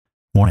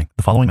Warning,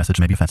 the following message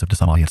may be offensive to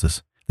some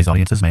audiences. These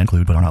audiences may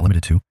include, but are not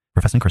limited to,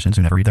 professing Christians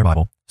who never read their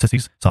Bible,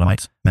 sissies,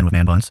 sodomites, men with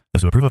man buns,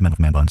 those who approve of men with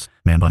man buns,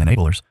 man bun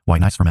enablers, white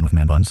knights for men with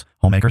man buns,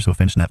 homemakers who have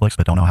finished Netflix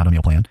but don't know how to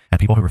meal plan, and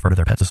people who refer to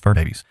their pets as fur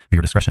babies.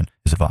 Viewer discretion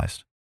is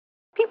advised.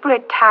 People are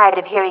tired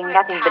of hearing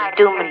nothing but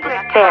doom and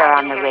despair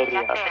on the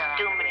radio.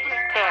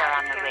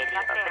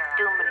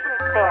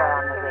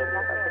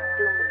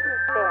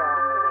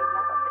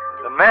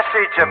 The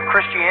message of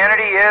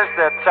Christianity is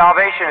that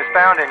salvation is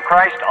found in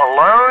Christ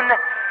alone,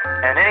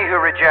 and any who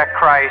reject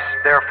Christ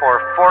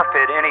therefore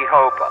forfeit any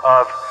hope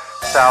of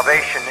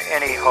salvation,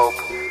 any hope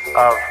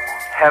of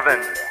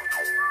heaven.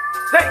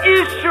 The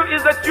issue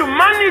is that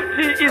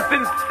humanity is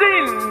in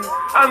sin,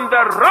 and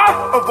the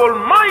wrath of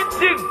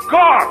Almighty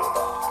God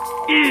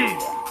is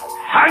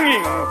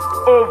hanging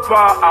over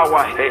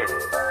our heads.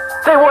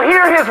 They will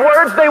hear his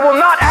words, they will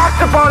not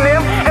act upon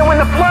them, and when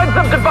the floods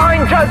of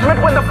divine judgment,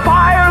 when the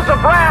fires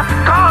of wrath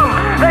come,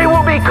 they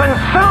will be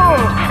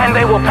consumed and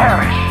they will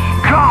perish.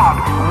 God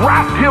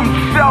wrapped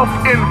himself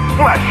in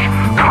flesh,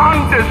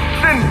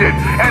 condescended,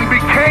 and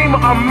became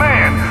a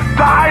man,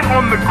 died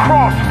on the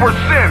cross for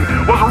sin,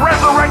 was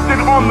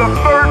resurrected on the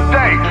third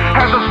day,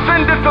 has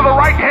ascended to the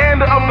right hand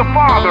of the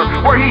Father,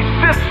 where he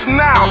sits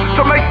now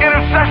to make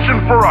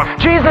intercession for us.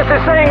 Jesus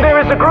is saying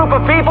there is a group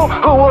of people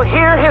who will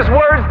hear his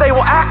words, they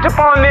will act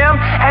upon them,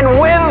 and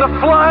when the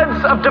floods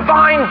of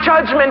divine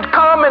judgment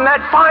come in that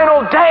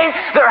final day,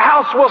 their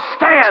house will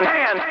stand.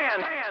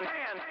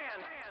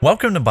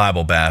 Welcome to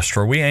Bible Bash,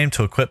 where we aim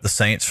to equip the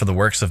saints for the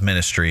works of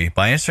ministry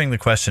by answering the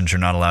questions you're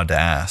not allowed to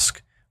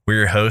ask.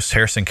 We're your hosts,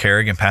 Harrison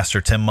Carrig and Pastor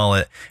Tim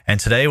Mullett, and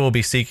today we'll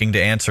be seeking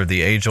to answer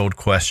the age-old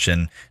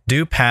question,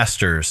 do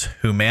pastors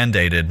who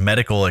mandated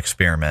medical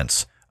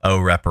experiments owe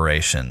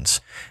reparations?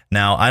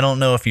 Now, I don't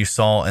know if you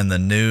saw in the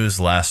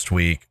news last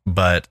week,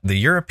 but the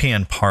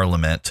European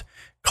Parliament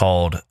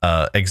called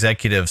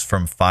executives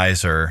from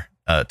Pfizer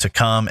to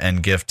come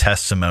and give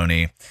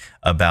testimony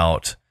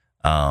about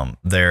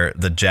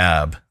the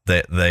jab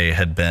that they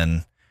had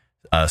been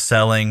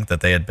selling,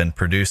 that they had been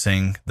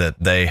producing, that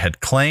they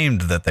had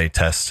claimed that they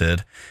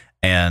tested.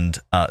 And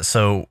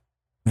so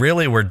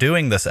really we're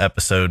doing this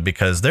episode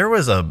because there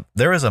was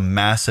a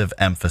massive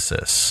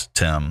emphasis,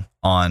 Tim,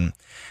 on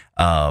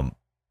not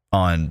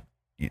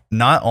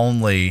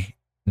only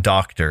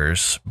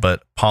doctors,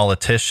 but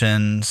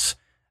politicians,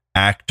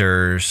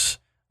 actors,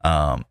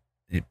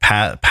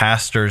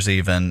 pastors,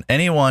 even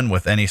anyone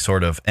with any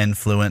sort of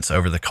influence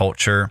over the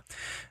culture.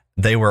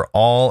 They were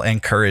all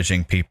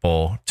encouraging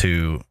people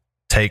to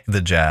take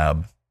the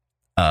jab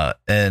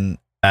and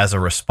as a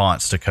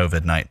response to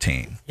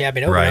COVID-19. Yeah, I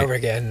mean, over and over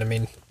again. I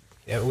mean,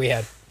 we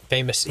had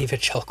famous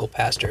evangelical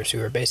pastors who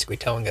were basically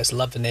telling us,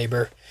 love the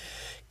neighbor,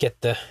 get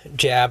the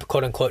jab,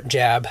 quote unquote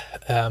jab,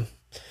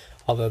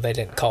 although they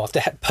didn't call it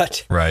that,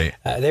 but right.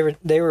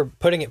 They were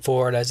putting it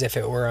forward as if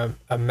it were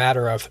a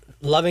matter of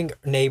loving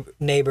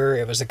neighbor.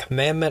 It was a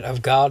commandment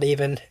of God,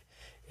 even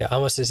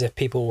almost as if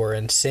people were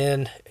in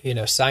sin.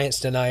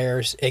 Science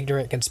deniers,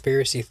 ignorant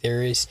conspiracy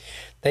theories.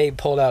 They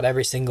pulled out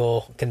every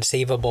single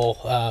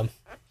conceivable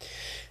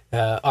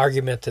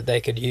argument that they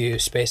could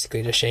use,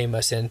 basically to shame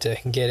us into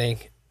getting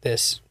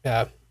this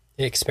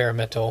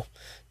experimental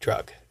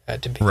drug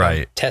to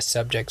become test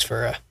subjects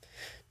for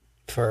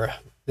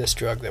this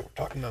drug that we're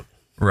talking about.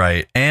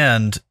 Right.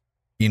 And,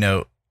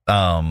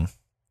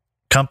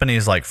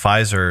 companies like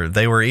Pfizer,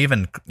 they were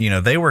even,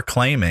 they were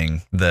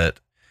claiming that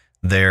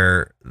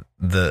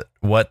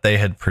what they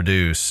had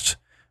produced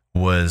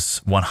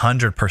was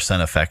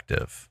 100%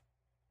 effective.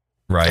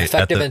 Right.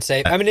 Effective and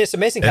safe. I mean, it's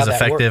amazing how that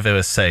worked. Effective, it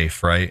was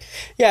safe, right?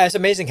 Yeah, it's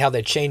amazing how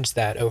they changed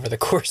that over the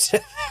course.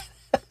 I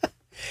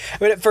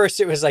mean, at first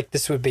it was like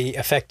this would be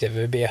effective.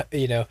 It would be,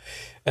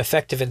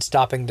 effective in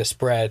stopping the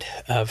spread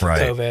of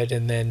COVID.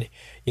 And then,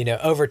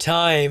 over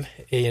time,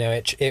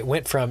 it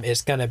went from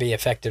it's going to be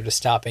effective to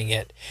stopping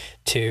it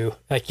to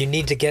like you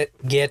need to get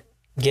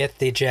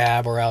the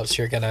jab or else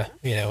you're going to,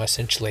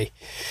 essentially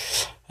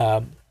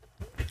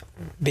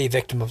be a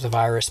victim of the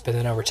virus. But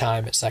then over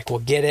time, it's like, well,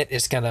 get it.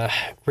 It's going to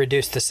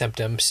reduce the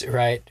symptoms,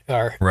 right?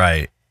 Or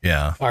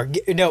yeah. Or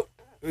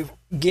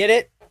get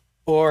it.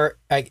 Or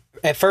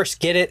at first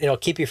get it, it'll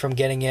keep you from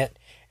getting it,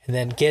 and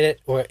then get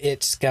it, or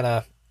it's going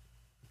to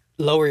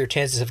lower your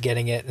chances of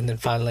getting it, and then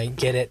finally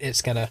get it,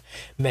 it's going to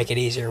make it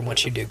easier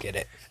once you do get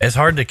it. It's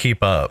hard to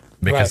keep up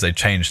because they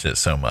changed it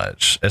so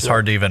much. It's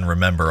hard to even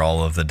remember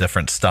all of the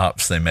different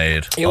stops they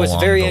made. It was a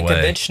very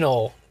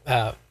unconventional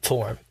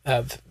form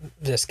of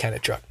this kind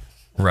of drug.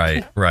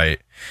 Right.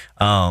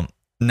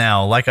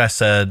 Now, like I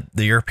said,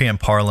 the European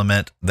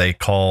Parliament, they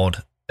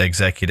called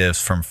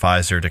executives from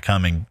Pfizer to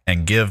come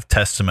and give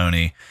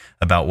testimony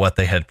about what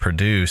they had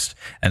produced.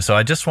 And so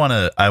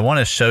I want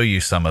to show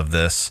you some of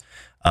this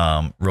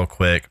real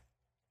quick.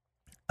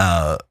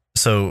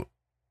 So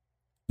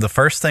the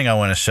first thing I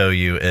want to show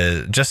you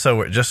is just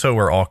so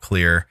we're all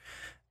clear,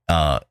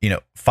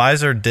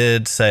 Pfizer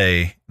did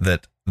say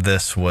that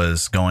this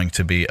was going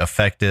to be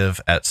effective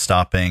at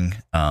stopping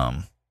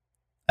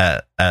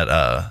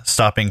at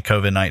stopping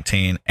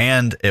COVID-19,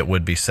 and it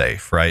would be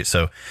safe, right?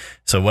 So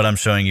what I'm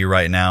showing you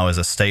right now is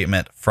a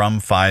statement from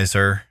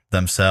Pfizer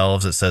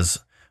themselves. It says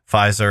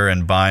Pfizer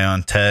and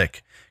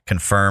BioNTech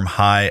confirm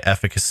high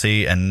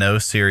efficacy and no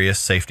serious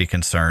safety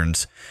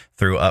concerns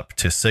through up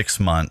to 6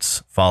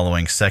 months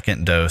following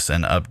second dose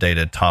and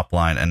updated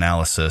top-line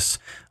analysis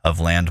of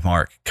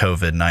landmark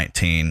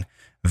COVID-19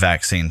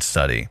 vaccine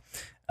study.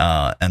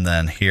 And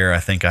then here, I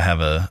think I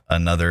have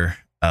another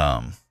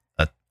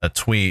a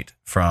tweet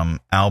from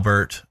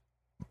Albert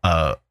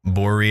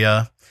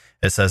Bourria.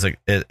 It says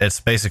it's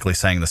basically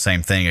saying the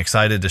same thing.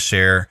 Excited to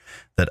share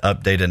that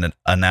updated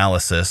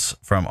analysis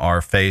from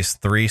our phase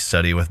 3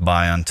 study with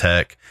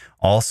BioNTech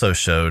also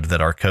showed that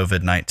our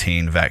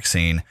COVID-19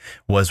 vaccine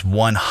was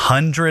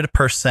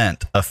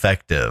 100%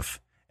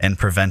 effective in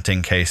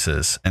preventing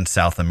cases in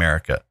South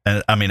America.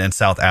 In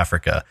South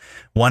Africa.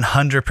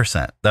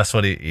 100%. That's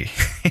what he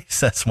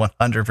says,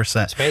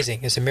 100%. It's amazing.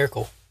 It's a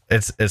miracle.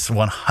 It's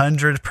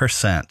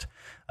 100%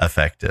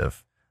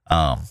 effective.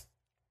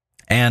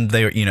 And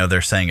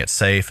they're saying it's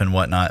safe and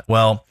whatnot.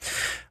 Well,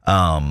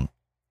 like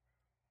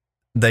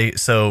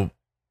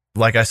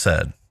I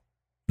said,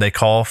 they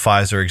call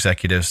Pfizer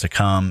executives to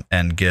come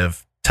and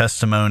give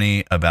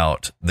testimony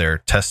about their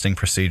testing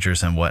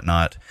procedures and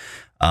whatnot.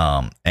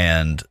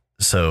 And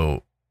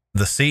so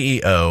the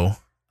CEO,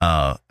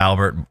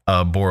 Albert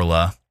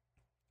Bourla,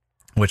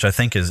 which I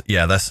think is,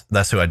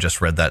 that's who I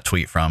just read that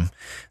tweet from.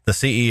 The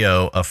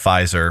CEO of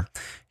Pfizer,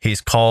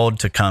 he's called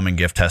to come and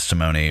give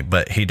testimony,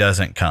 but he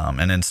doesn't come.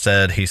 And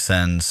instead he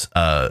sends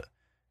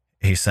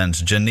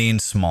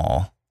Janine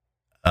Small,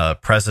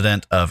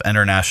 president of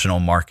international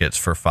markets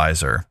for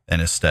Pfizer, in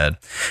his stead.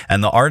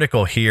 And the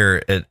article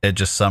here, it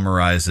just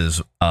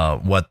summarizes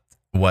what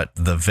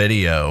the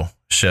video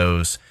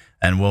shows,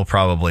 and we'll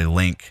probably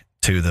link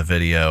to the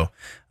video.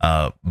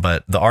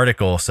 But the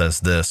article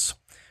says this: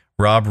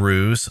 Rob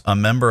Roos, a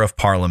member of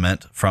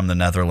parliament from the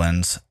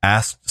Netherlands,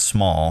 asked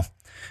Small,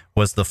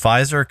 was the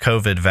Pfizer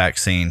COVID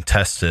vaccine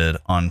tested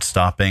on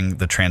stopping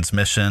the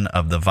transmission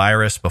of the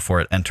virus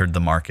before it entered the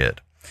market?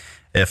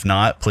 If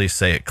not, please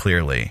say it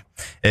clearly.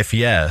 If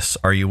yes,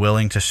 are you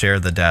willing to share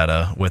the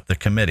data with the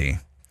committee?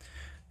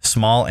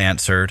 Small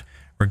answered,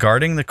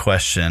 regarding the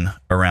question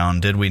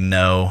around did we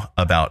know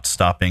about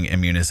stopping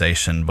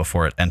immunization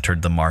before it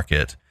entered the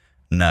market,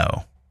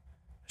 no.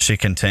 She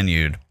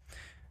continued,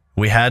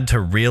 we had to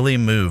really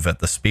move at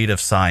the speed of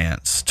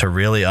science to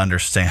really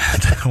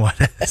understand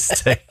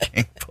what's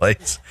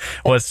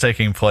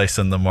taking place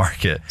in the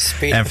market.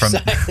 Speed of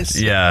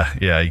science.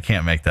 Yeah, you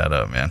can't make that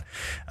up, man.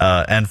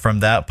 And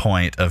from that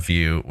point of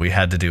view, we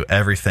had to do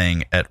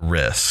everything at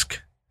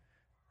risk.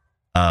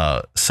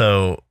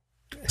 So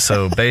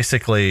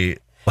basically,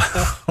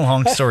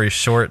 long story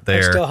short, there.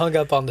 I'm still hung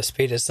up on the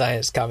speed of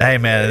science comment. Hey,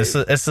 man, it's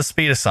the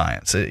speed of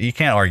science. You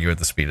can't argue with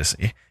the speed of.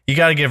 You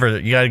got to give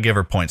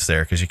her points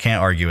there, because you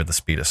can't argue with the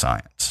speed of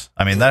science.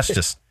 I mean, that's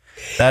just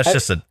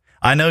a.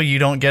 I know you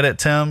don't get it,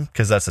 Tim,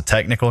 because that's a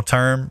technical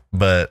term,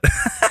 but.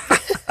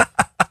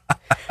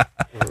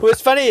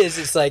 What's funny is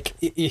it's like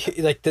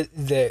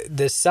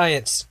the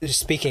science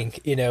speaking,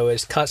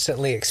 is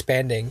constantly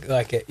expanding.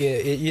 Like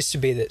it used to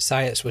be that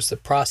science was the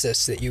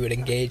process that you would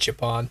engage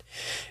upon,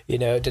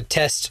 to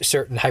test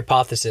certain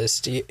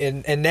hypotheses.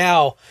 And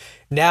now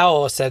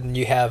all of a sudden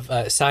you have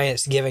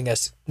science giving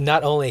us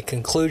not only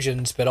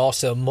conclusions but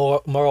also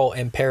moral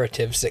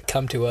imperatives that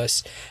come to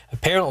us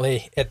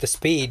apparently at the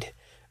speed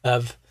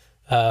of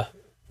at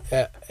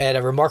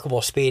a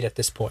remarkable speed at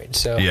this point.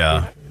 So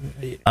yeah.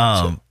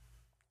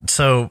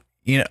 So,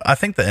 I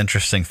think the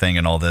interesting thing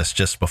in all this,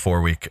 just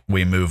before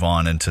we move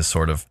on into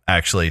sort of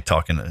actually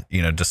talking,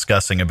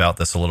 discussing about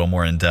this a little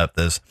more in depth,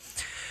 is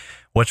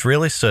what's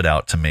really stood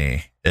out to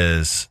me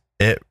is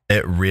it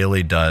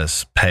really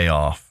does pay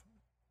off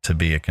to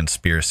be a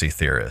conspiracy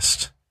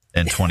theorist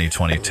in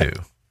 2022,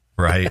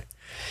 right?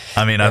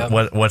 I mean,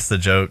 yeah. What's the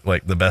joke?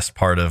 Like, the best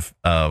part of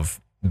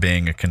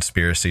being a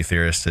conspiracy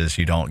theorist is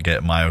you don't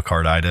get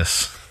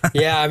myocarditis.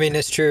 Yeah, I mean,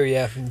 it's true.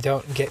 Yeah,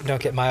 don't get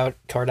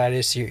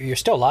myocarditis. You're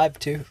still alive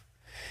too.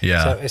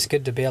 Yeah. So it's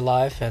good to be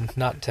alive and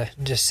not to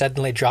just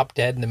suddenly drop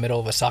dead in the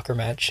middle of a soccer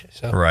match.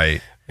 So right.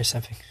 Or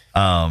something.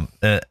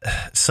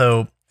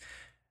 So,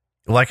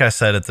 like I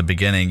said at the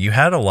beginning, you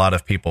had a lot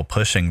of people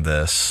pushing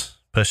the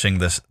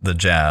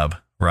jab,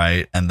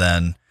 right? And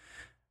then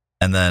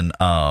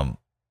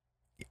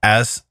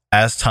as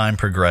time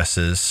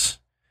progresses,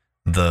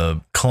 the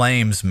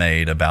claims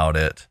made about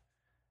it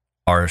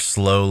are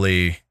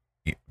slowly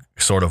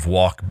sort of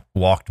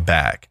walked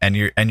back, and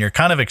you're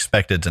kind of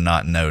expected to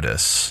not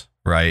notice,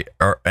 right?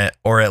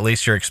 Or at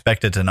least you're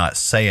expected to not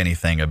say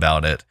anything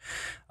about it.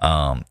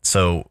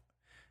 So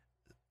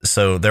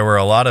there were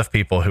a lot of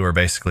people who were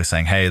basically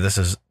saying, "Hey,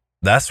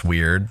 that's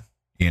weird."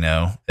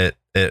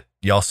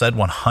 Y'all said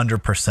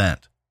 100%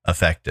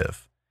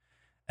 effective,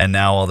 and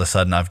now all of a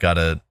sudden I've got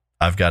to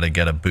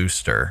get a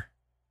booster.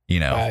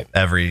 Right.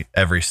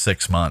 every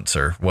 6 months,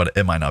 or what,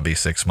 it might not be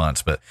 6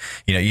 months, but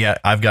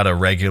I've got to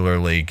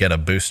regularly get a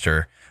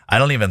booster. I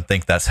don't even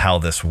think that's how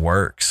this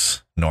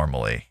works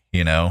normally,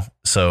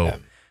 So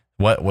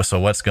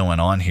what's going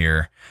on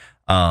here?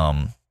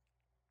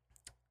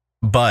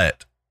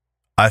 But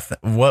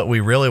what we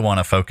really want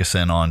to focus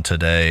in on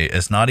today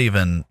is not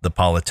even the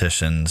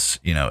politicians,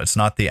 it's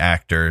not the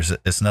actors,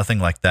 it's nothing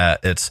like that.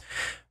 It's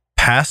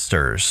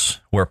pastors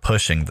were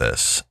pushing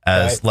this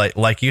as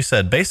like you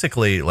said,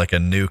 basically like a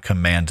new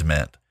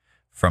commandment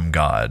from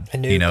God. A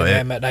new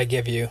commandment I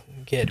give you: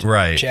 get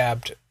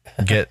jabbed.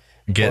 Get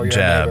for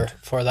jabbed neighbor,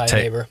 for thy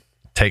neighbor.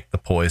 Take the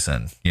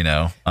poison.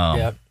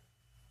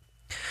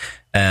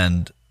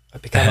 And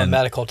become a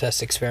medical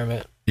test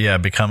experiment. Yeah,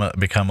 become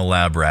a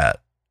lab rat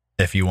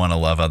if you want to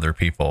love other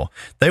people.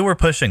 They were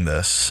pushing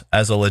this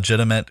as a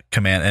legitimate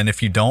command, and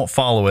if you don't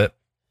follow it,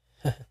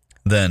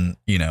 then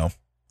I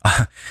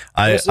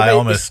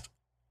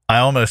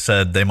almost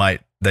said they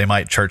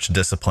might church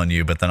discipline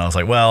you, but then I was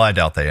like, well, I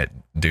doubt they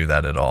do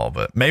that at all.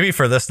 But maybe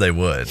for this they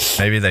would.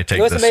 Maybe they take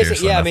this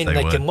seriously. Yeah, I mean,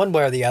 like in one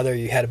way or the other,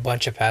 you had a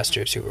bunch of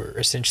pastors who were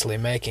essentially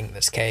making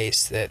this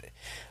case that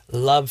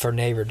love for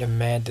neighbor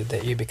demanded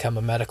that you become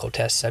a medical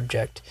test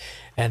subject,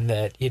 and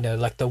that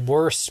like the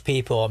worst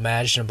people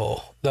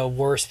imaginable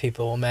were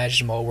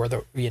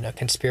the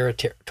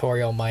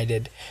conspiratorial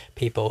minded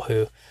people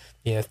who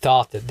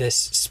thought that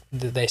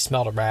they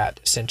smelled a rat,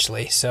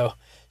 essentially. So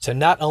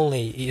not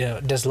only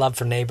does love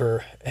for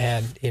neighbor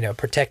and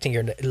protecting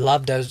your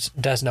love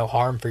does no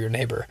harm for your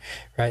neighbor,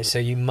 right? So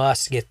you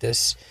must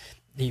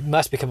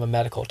become a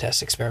medical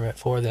test experiment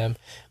for them,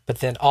 but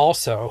then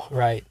also,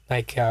 right,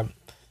 like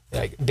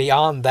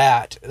beyond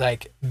that,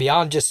 like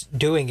beyond just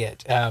doing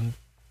it,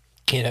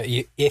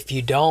 if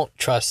you don't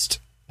trust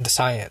the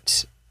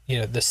science,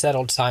 the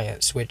settled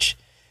science, which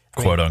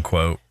quote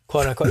unquote,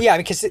 yeah,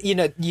 because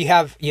you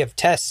have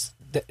tests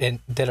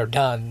that are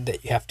done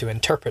that you have to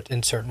interpret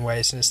in certain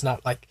ways, and it's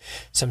not like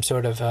some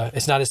sort of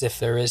it's not as if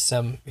there is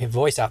some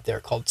voice out there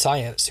called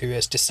science who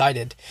has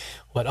decided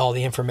what all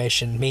the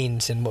information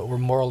means and what we're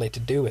morally to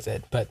do with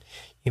it. But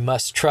you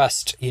must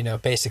trust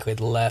basically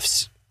the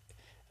left's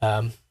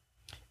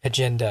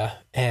agenda,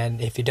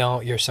 and if you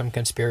don't, you're some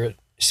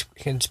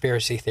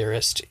conspiracy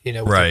theorist, with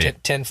a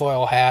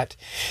tinfoil hat,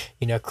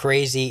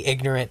 crazy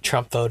ignorant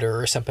Trump voter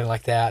or something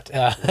like that.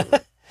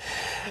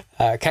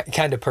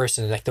 Kind of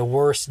person, like the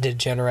worst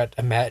degenerate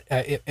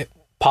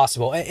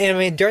possible. And I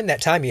mean, during that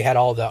time, you had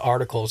all the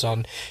articles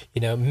on,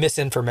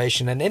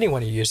 misinformation, and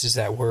anyone who uses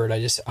that word,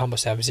 I just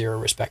almost have zero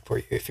respect for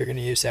you if you're going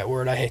to use that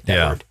word. I hate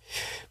that word.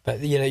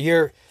 But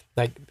you're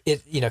like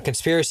it.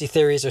 Conspiracy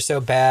theories are so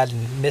bad,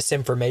 and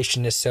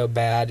misinformation is so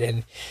bad,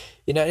 and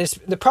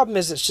the problem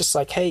is it's just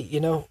like, hey,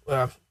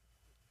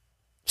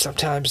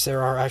 sometimes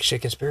there are actually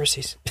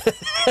conspiracies.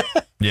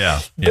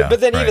 But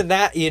then even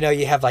that,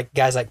 you have like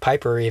guys like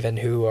Piper even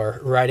who are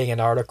writing an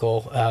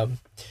article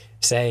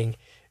saying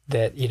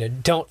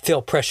that, don't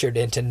feel pressured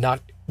into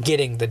not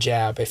getting the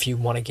jab if you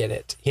want to get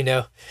it,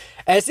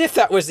 as if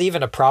that was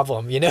even a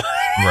problem,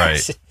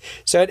 Right.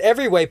 So in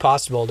every way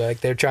possible,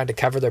 they're trying to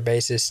cover their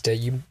bases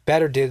you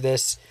better do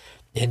this.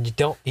 And you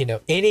don't,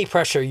 any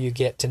pressure you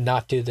get to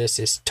not do this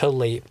is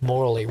totally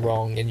morally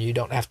wrong, and you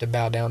don't have to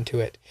bow down to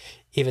it,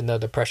 even though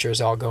the pressure is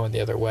all going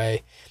the other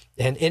way.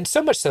 And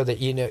so much so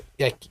that,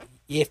 like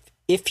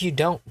if you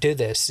don't do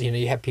this,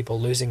 you have people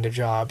losing their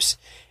jobs.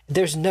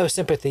 There's no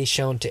sympathy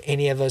shown to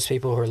any of those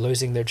people who are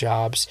losing their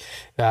jobs,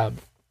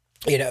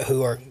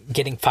 who are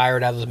getting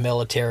fired out of the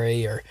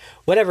military or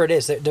whatever it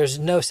is. There's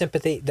no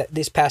sympathy. That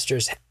these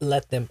pastors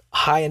let them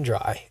high and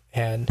dry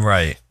and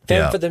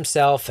fend for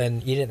themselves,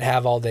 and you didn't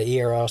have all the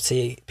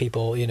ERLC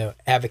people,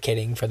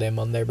 advocating for them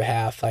on their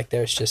behalf. Like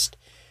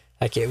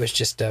it was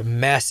just a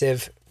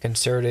massive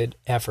concerted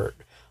effort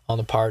on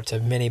the parts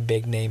of many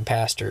big name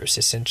pastors,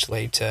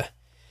 essentially to,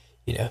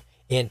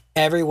 in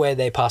every way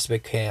they possibly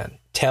can,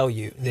 tell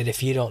you that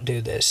if you don't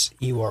do this,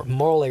 you are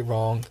morally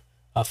wrong,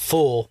 a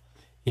fool,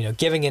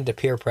 giving into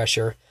peer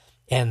pressure,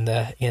 and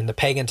the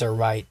pagans are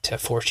right to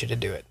force you to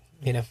do it,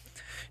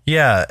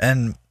 Yeah,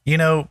 and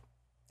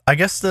I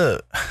guess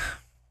it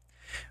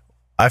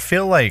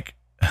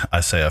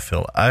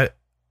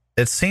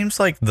seems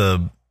like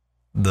the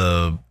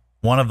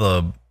one of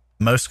the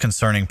most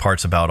concerning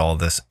parts about all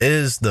this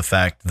is the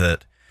fact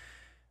that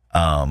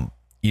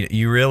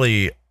you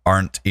really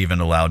aren't even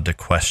allowed to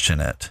question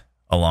it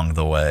along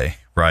the way,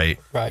 right?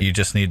 You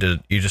just need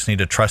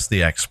to trust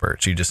the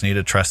experts. You just need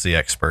to trust the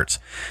experts,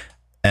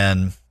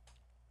 and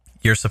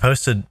you're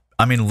supposed to,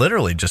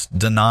 literally just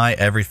deny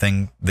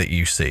everything that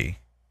you see.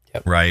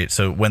 Yep. Right.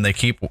 So when they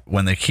keep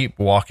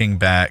walking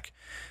back,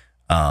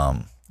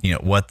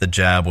 what the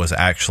jab was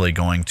actually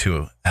going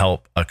to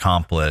help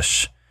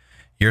accomplish,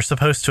 you're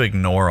supposed to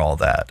ignore all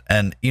that.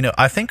 And,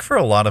 I think for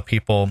a lot of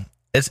people,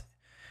 it's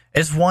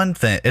one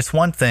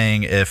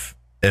thing if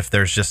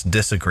there's just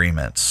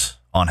disagreements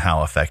on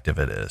how effective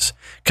it is.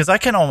 Cause I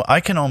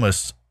can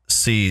almost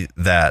see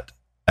that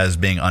as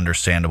being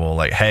understandable.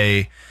 Like,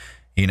 hey,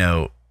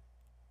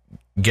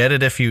 get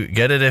it if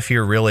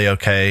you're really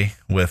okay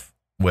with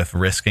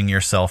risking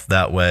yourself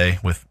that way,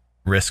 with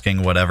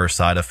risking whatever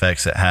side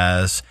effects it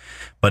has.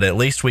 But at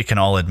least we can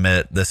all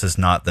admit this is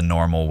not the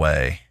normal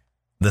way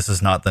This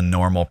is not the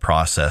normal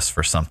process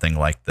for something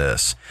like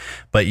this.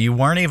 But you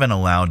weren't even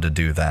allowed to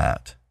do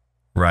that,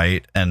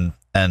 right? And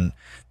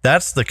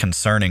that's the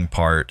concerning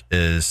part,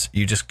 is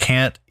you just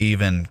can't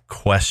even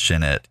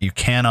question it. You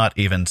cannot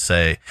even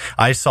say,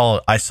 I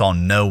saw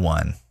no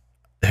one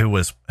who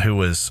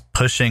was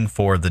pushing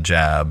for the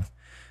jab,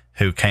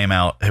 who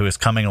was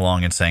coming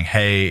along and saying,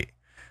 hey,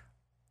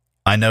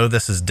 I know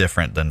this is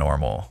different than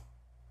normal.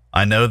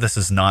 I know this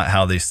is not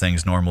how these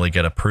things normally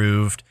get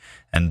approved.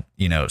 And,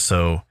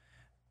 so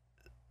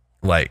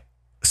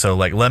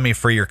let me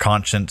free your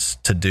conscience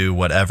to do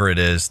whatever it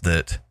is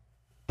that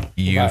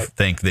you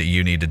think that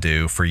you need to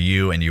do for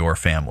you and your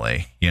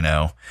family.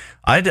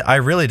 I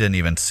really didn't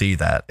even see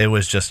that. It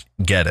was just,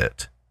 get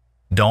it.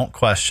 Don't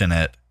question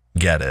it.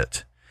 Get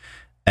it.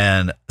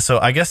 And so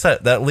I guess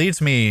that leads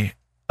me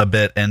a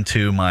bit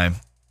into my,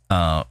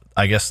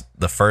 I guess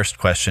the first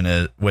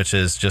question which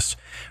is just,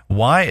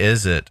 why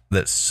is it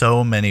that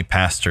so many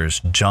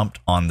pastors jumped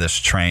on this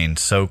train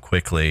so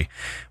quickly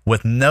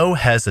with no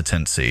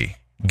hesitancy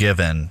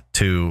given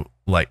to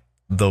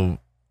the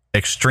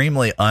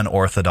extremely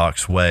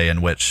unorthodox way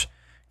in which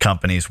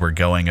companies were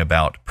going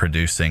about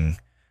producing,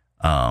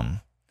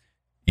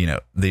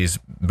 these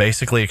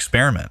basically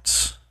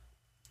experiments?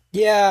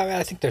 Yeah,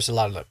 I think there's a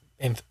lot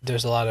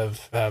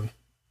of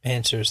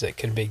answers that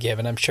could be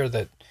given. I'm sure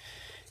that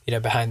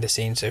behind the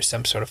scenes there's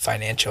some sort of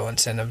financial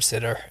incentives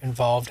that are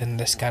involved in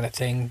this kind of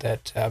thing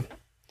that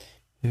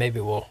maybe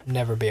we'll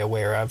never be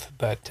aware of.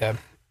 But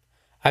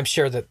I'm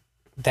sure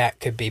that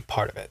could be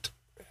part of it.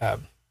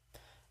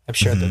 I'm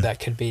sure that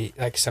could be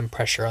like some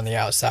pressure on the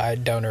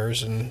outside,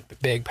 donors and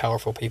big,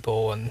 powerful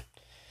people and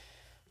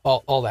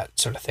all that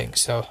sort of thing.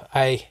 So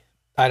I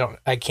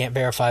can't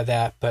verify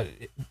that, but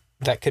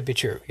that could be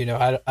true.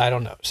 I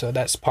don't know. So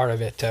that's part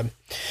of it.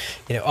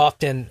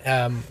 Often,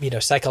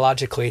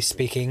 psychologically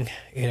speaking,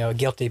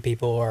 guilty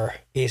people are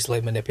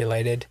easily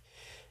manipulated.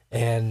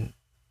 And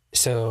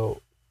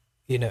so,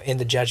 in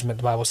the judgment,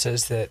 the Bible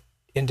says that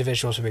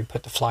individuals would be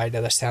put to flight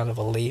at the sound of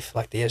a leaf,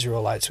 like the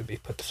Israelites would be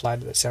put to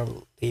flight at the sound of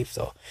a leaf.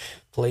 They'll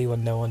flee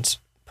when no one's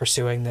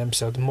pursuing them.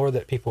 So the more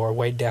that people are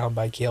weighed down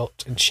by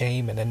guilt and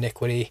shame and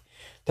iniquity,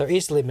 they're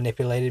easily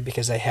manipulated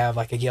because they have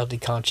like a guilty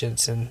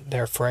conscience and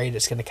they're afraid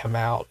it's going to come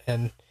out.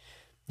 And,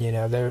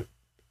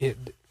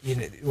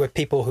 with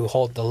people who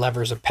hold the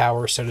levers of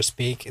power, so to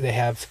speak, they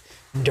have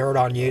dirt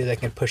on you. They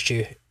can push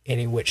you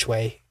any which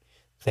way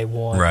they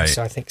want. Right.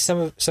 So I think some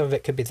of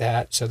it could be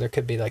that. So there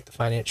could be like the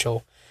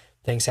financial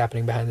things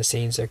happening behind the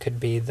scenes. There could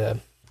be the,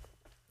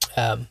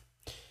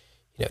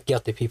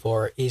 guilty people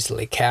are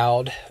easily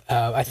cowed.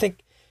 I think,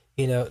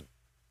 the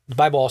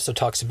Bible also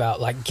talks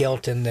about like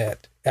guilt in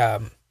that,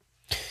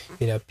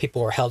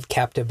 people are held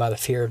captive by the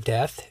fear of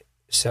death.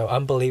 So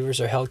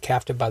unbelievers are held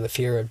captive by the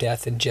fear of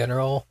death in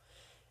general.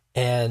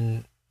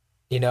 And,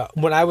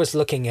 when I was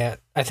looking at,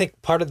 I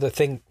think part of the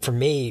thing for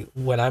me,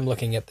 when I'm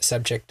looking at the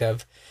subject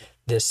of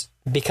this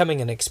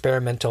becoming an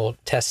experimental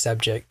test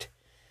subject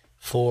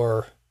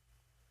for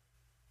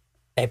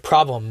a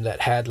problem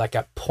that had like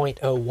a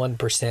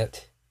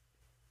 0.01%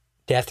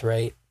 death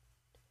rate,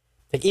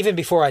 like even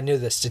before I knew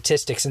the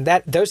statistics, and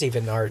those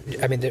even are,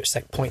 there's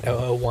like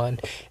 0.001.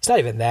 It's not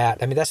even that.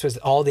 That's with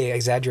all the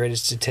exaggerated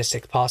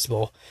statistics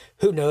possible.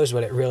 Who knows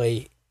what it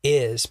really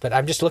is? But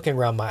I'm just looking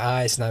around my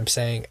eyes and I'm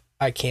saying,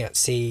 I can't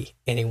see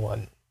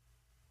anyone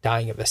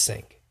dying of this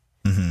thing.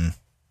 Mm-hmm.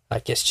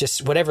 Like, it's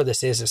just, whatever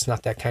this is, it's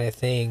not that kind of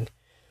thing.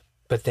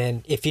 But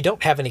then if you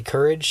don't have any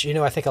courage,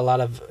 I think a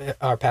lot of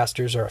our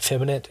pastors are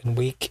effeminate and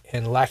weak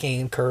and lacking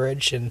in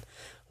courage and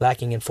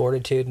lacking in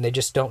fortitude, and they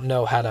just don't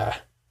know how to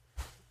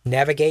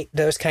navigate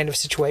those kind of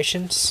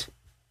situations.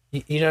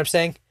 You know what I'm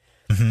saying?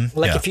 Mm-hmm.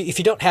 Like if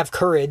you don't have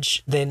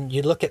courage, then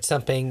you look at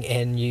something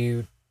and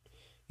you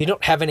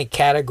don't have any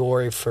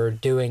category for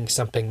doing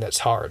something that's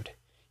hard.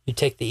 You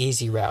take the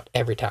easy route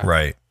every time.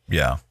 Right.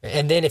 Yeah.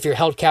 And then if you're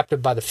held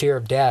captive by the fear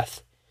of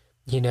death,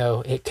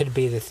 it could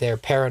be that they're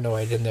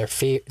paranoid and they're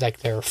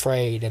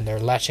afraid and they're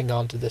latching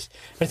onto this.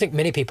 I think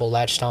many people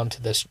latched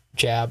onto this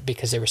jab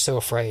because they were so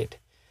afraid.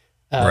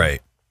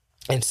 Right.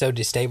 And so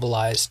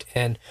destabilized.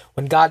 And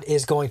when God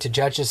is going to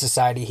judge a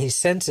society, he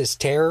sends his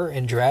terror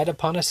and dread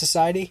upon a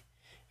society.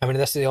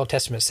 That's what the Old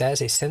Testament says.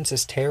 He sends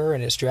his terror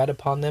and his dread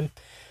upon them.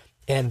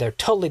 And they're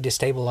totally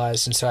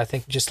destabilized. And so I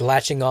think just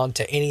latching on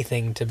to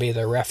anything to be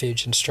their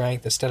refuge and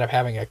strength instead of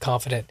having a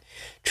confident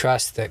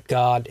trust that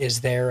God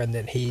is there and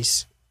that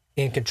he's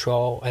in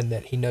control and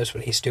that he knows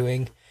what he's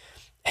doing.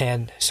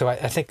 And so I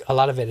think a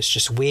lot of it is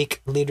just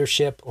weak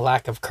leadership,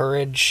 lack of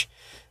courage,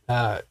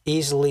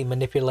 easily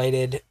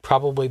manipulated,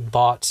 probably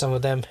bought, some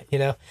of them,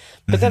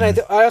 But then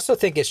I also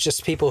think it's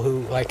just people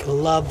who like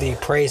love the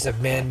praise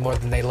of men more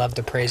than they love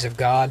the praise of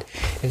God.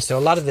 And so a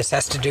lot of this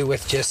has to do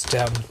with just,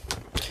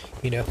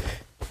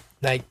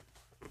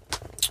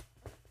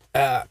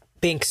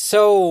 being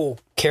so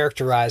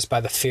characterized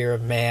by the fear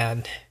of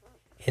man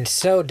and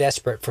so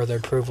desperate for the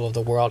approval of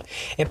the world.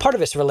 And part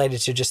of it's related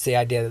to just the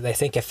idea that they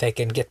think if they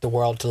can get the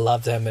world to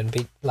love them and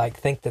be like,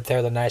 think that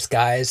they're the nice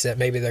guys, that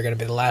maybe they're going to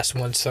be the last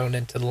ones thrown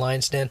into the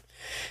lion's den,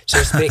 so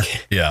to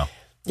speak. Yeah.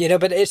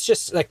 But it's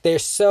just like they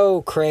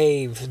so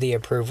crave the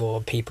approval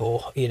of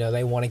people.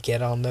 They want to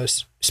get on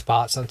those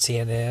spots on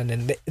CNN,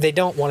 and they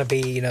don't want to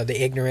be,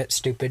 the ignorant,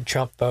 stupid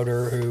Trump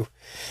voter who,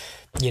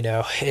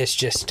 is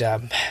just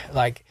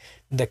like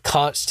the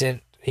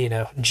constant,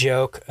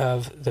 joke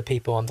of the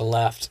people on the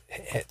left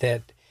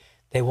that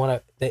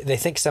they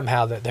think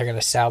somehow that they're going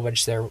to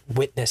salvage their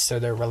witness or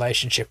their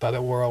relationship by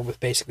the world with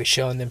basically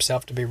showing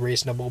themselves to be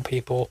reasonable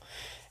people.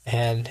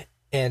 And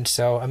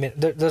so, I mean,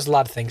 there's a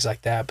lot of things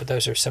like that, but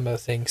those are some of the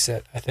things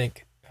that I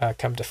think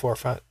come to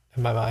forefront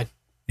in my mind.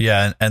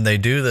 Yeah, and they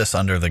do this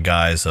under the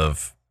guise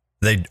of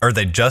they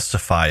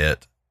justify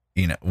it,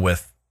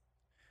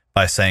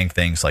 by saying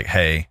things like,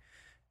 "Hey,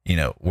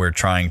 we're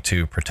trying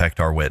to protect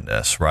our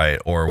witness, right?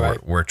 Or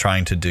right. we're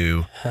trying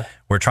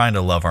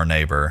to love our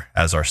neighbor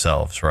as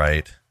ourselves,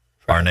 right?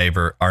 Our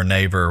neighbors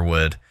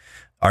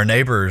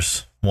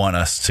want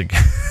us to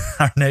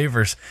our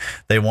neighbors,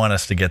 they want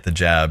us to get the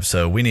jab,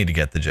 so we need to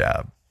get the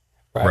jab,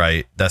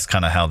 right? That's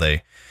kind of how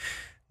they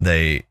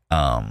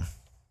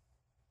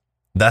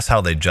that's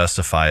how they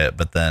justify it.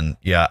 But then,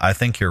 yeah, I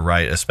think you're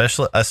right,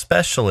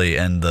 especially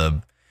in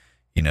the,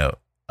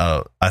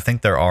 I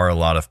think there are a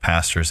lot of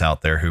pastors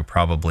out there who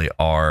probably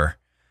are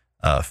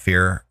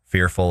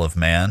fearful of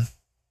man,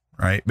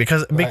 right?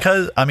 Because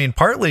I mean,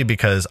 partly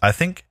because I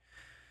think,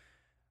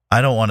 I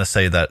don't want to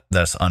say that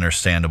that's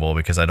understandable,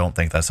 because I don't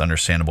think that's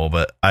understandable,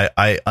 but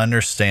I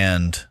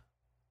understand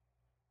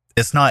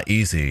it's not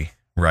easy,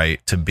 right,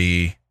 to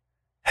be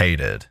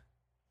hated.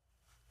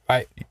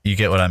 Right. You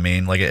get what I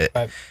mean? Like,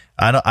 right.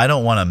 I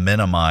don't want to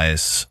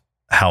minimize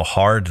how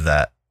hard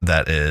that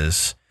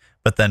is,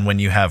 but then when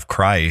you have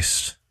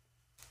Christ.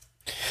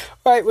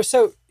 Right. Well,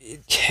 so,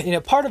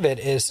 part of that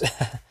is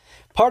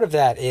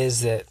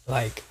that,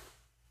 like,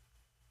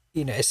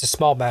 it's a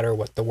small matter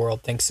what the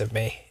world thinks of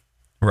me.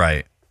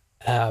 Right.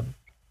 And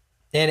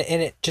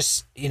it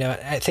just,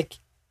 I think,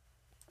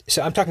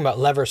 so I'm talking about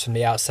levers from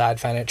the outside,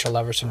 financial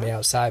levers from the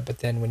outside, but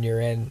then when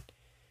you're in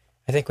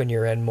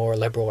more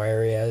liberal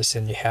areas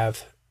and you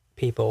have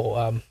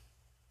people,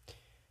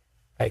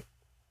 like,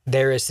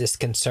 there is this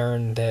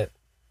concern that,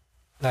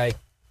 like,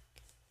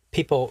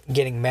 people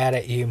getting mad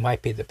at you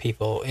might be the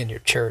people in your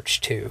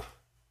church too.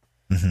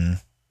 Mm-hmm.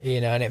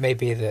 And it may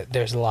be that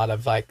there's a lot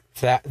of, like,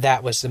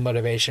 that was the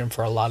motivation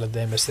for a lot of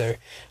them, is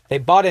they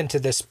bought into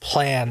this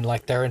plan.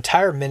 Like, their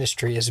entire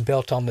ministry is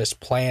built on this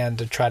plan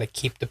to try to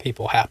keep the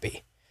people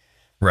happy.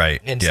 Right.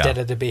 Instead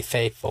of to be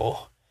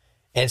faithful.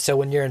 And so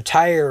when your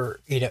entire,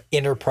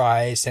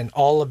 enterprise and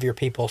all of your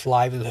people's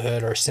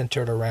livelihood are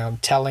centered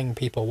around telling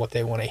people what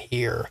they want to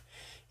hear,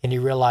 and you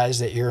realize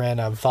that you're in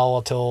a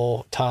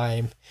volatile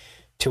time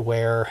to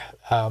where,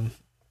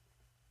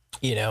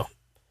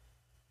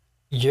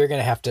 you're going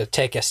to have to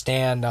take a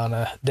stand on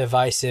a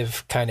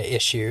divisive kind of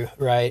issue,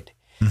 right?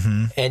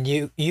 Mm-hmm. And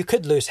you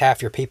could lose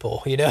half your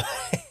people,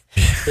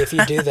 if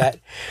you do that.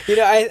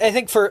 I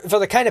think for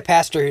the kind of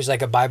pastor who's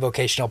like a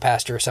bivocational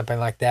pastor or something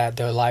like that,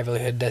 their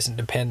livelihood doesn't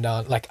depend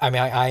on, like, I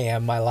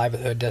mean, my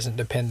livelihood doesn't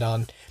depend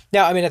on,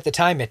 now, I mean, at the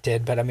time it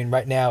did, but I mean,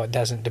 right now it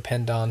doesn't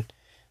depend on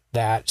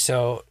that.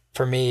 So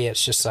for me,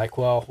 it's just like,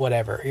 well,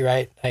 whatever,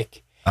 right?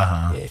 Like,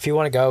 if you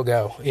want to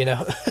go,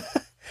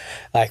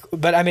 Like,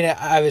 but I mean,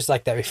 I was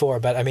like that before,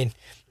 but I mean,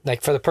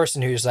 like, for the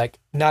person who's like,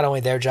 not only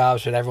their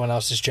jobs, but everyone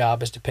else's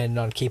job is dependent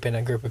on keeping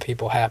a group of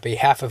people happy,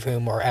 half of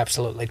whom are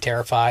absolutely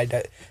terrified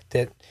that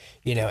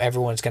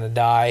everyone's going to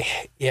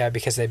die,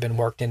 because they've been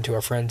worked into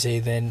a frenzy,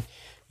 then,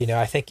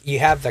 I think you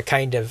have the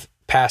kind of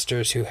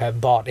pastors who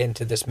have bought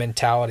into this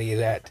mentality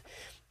that,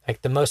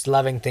 like, the most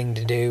loving thing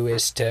to do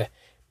is to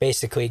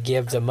basically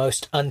give the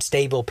most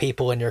unstable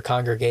people in your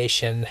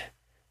congregation,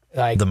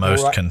 like, the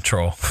most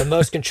control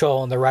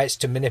and the rights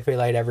to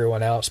manipulate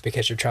everyone else,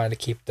 because you're trying to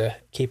keep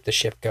the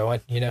ship going,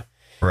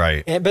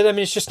 Right. But I mean,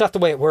 it's just not the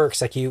way it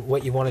works. Like,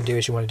 what you want to do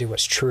is you want to do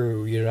what's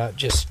true. You're not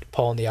just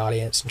polling the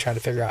audience and trying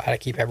to figure out how to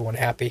keep everyone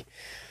happy.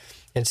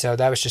 And so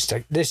that was just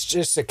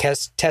a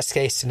test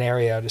case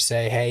scenario to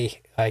say,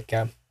 hey, like,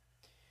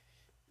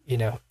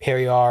 here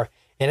you are.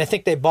 And I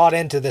think they bought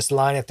into this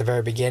line at the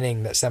very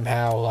beginning that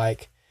somehow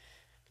like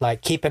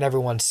keeping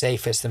everyone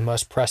safe is the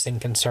most pressing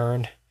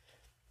concern.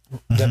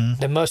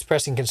 The most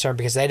pressing concern,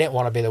 because they didn't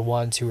want to be the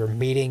ones who were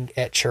meeting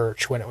at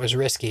church when it was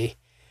risky,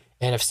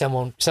 and if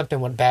something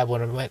went bad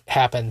when it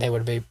happened, they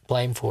would be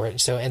blamed for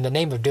it. So in the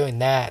name of doing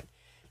that,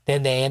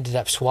 then they ended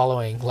up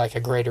swallowing like a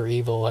greater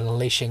evil and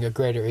unleashing a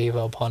greater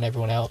evil upon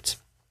everyone else.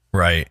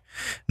 Right.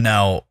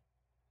 Now,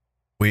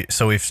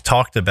 we've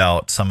talked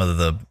about some of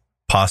the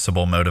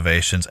possible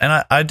motivations,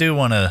 and I do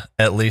want to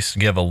at least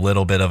give a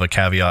little bit of a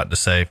caveat to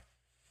say,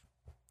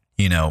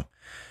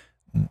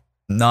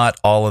 not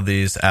all of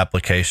these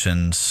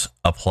applications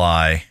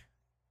apply,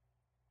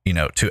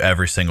 to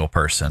every single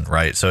person,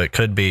 right? So it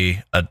could be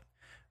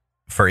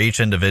for each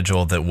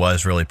individual that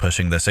was really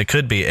pushing this, it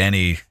could be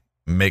any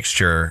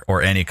mixture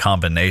or any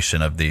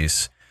combination of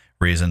these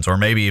reasons, or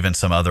maybe even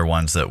some other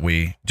ones that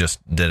we just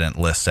didn't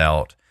list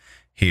out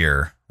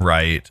here,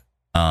 right?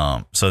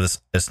 So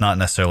it's not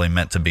necessarily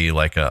meant to be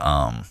like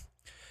a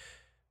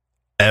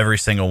every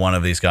single one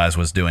of these guys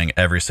was doing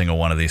every single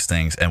one of these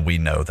things, and we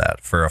know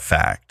that for a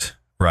fact,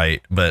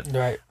 right? But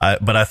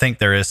I think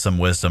there is some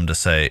wisdom to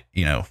say,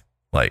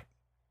 like,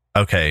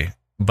 okay,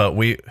 but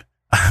we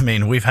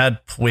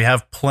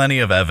have plenty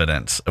of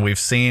evidence. We've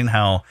seen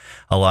how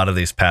a lot of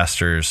these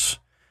pastors,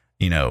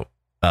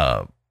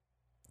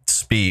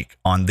 speak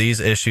on these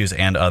issues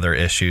and other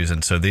issues,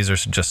 and so these are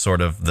just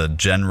sort of the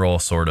general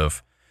sort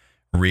of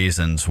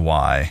reasons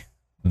why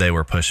they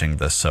were pushing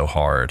this so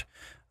hard.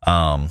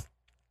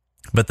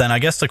 But then I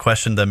guess the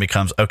question then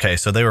becomes, okay,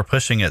 so they were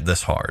pushing it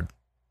this hard.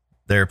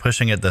 They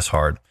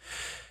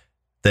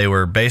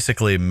were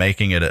basically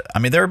making it,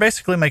 they were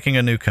basically making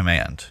a new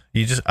command.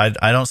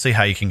 I don't see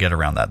how you can get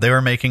around that. They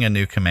were making a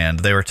new command.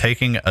 They were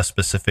taking a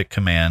specific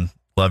command,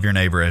 love your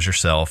neighbor as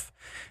yourself,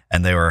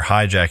 and they were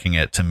hijacking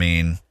it to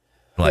mean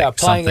like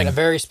applying something it in a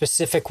very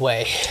specific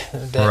way.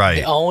 Right.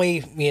 The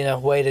only,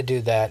 way to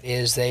do that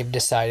is they've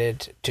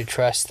decided to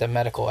trust the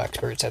medical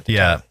experts at the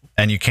time.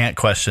 And you can't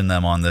question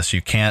them on this.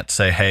 You can't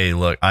say, hey,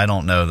 look, I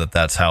don't know that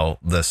that's how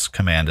this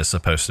command is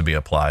supposed to be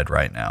applied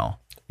right now.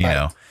 You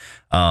know?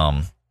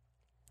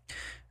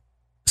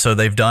 So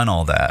they've done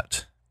all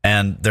that.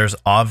 And there's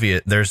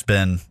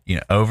been,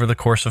 over the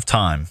course of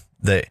time,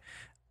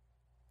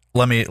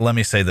 let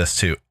me say this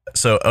too.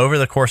 So over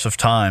the course of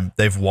time,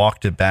 they've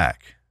walked it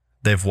back.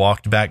 They've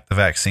walked back the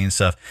vaccine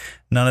stuff.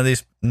 None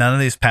of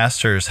these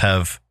pastors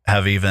have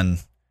even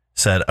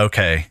said,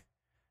 okay,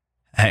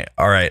 hey,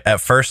 all right,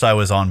 at first I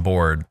was on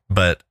board,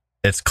 but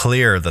it's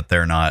clear that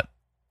they're not,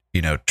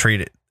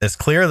 treated. It's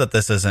clear that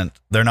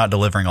they're not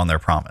delivering on their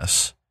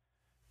promise.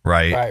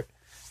 Right.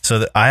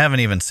 So I haven't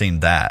even seen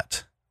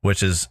that,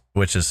 which is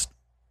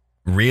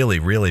really,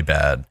 really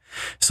bad.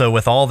 So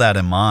with all that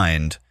in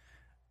mind,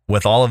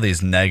 with all of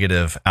these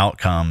negative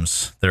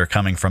outcomes that are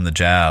coming from the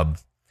jab,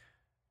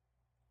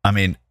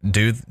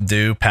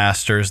 do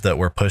pastors that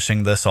were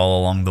pushing this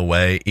all along the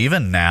way,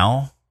 even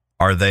now,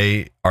 are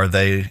they,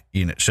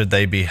 should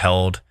they be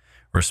held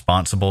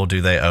responsible?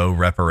 Do they owe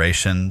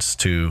reparations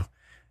to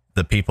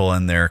the people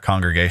in their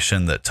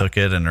congregation that took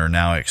it and are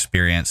now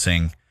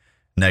experiencing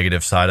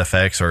negative side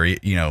effects or,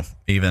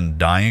 even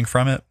dying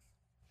from it?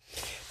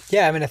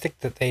 Yeah. I think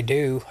that they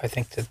do. I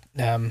think that,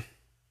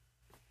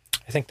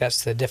 I think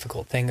that's the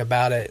difficult thing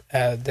about it,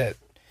 that,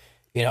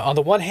 on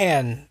the one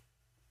hand,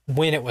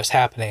 when it was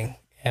happening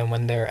and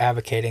when they're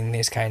advocating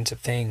these kinds of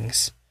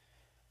things,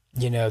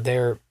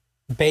 they're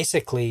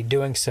basically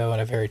doing so in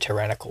a very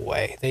tyrannical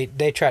way.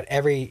 They tried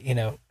every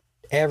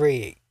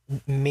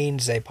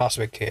means they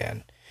possibly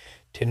can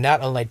to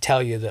not only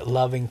tell you that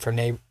love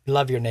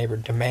your neighbor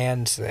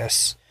demands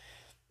this,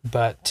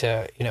 but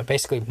to,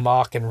 basically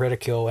mock and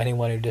ridicule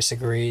anyone who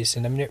disagrees.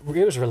 And it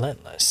was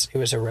relentless. It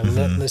was a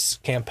relentless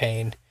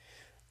campaign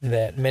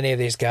that many of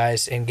these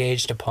guys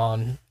engaged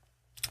upon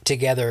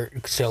together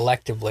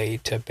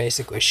selectively to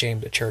basically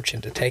shame the church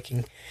into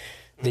taking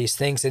these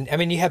things.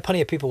 And you had plenty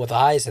of people with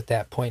eyes at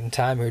that point in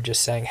time who were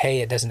just saying,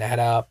 hey, it doesn't add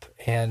up.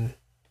 And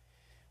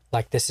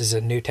like, this is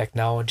a new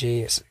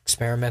technology. It's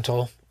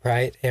experimental,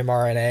 right?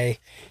 mRNA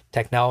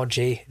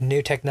technology,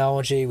 new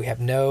technology. We have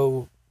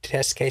no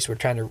test case. We're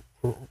trying to,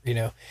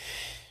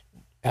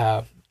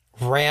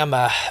 ram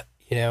a,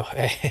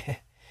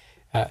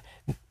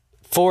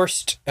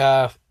 forced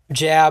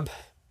jab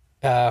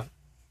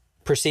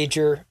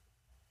procedure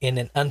in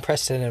an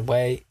unprecedented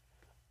way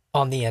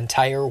on the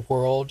entire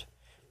world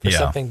for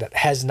something that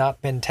has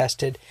not been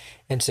tested.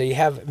 And so you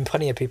have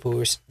plenty of people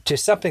who are to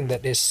something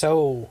that is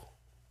so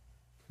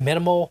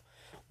minimal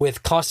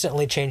with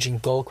constantly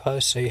changing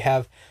goalposts. So you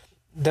have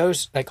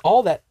those, like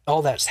all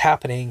that's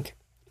happening.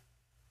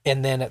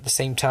 And then at the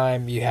same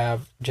time, you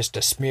have just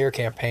a smear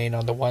campaign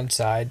on the one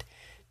side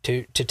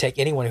to take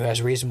anyone who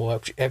has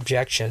reasonable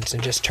objections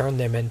and just turn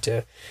them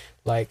into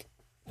like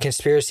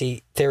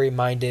conspiracy theory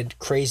minded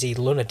crazy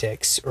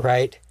lunatics,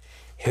 right?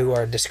 Who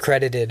are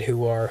discredited,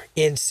 who are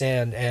in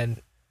sin.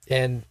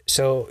 And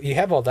so you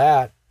have all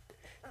that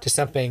to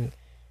something.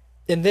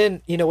 And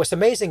then, what's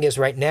amazing is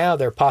right now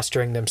they're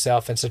posturing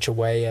themselves in such a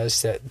way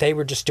as that they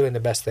were just doing the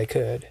best they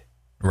could.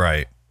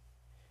 Right.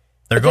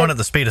 They're going at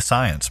the speed of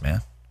science,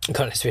 man.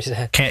 Going at the speed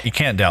of science. You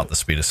can't doubt the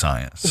speed of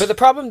science. But the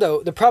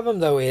problem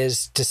though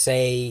is to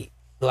say,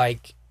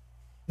 like,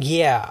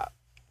 yeah,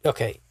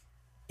 okay,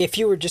 if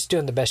you were just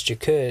doing the best you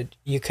could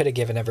have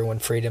given everyone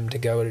freedom to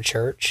go to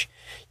church.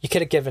 You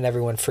could have given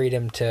everyone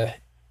freedom to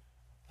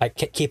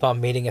like keep on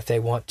meeting if they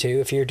want to.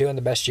 If you're doing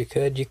the best you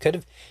could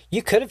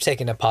have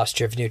taken a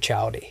posture of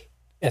neutrality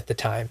at the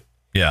time.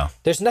 Yeah.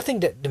 There's nothing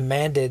that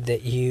demanded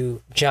that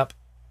you jump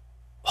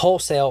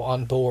wholesale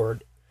on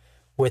board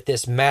with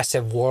this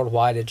massive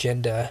worldwide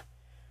agenda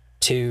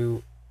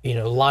to,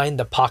 line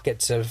the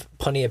pockets of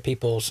plenty of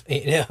people's,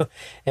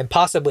 and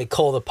possibly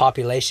cull the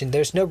population.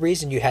 There's no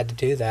reason you had to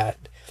do that,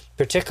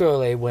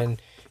 particularly when,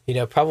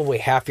 probably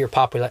half your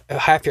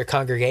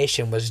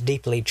congregation was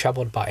deeply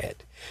troubled by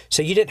it.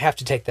 So you didn't have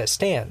to take that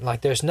stand.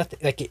 Like, there's nothing,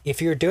 like,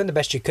 if you were doing the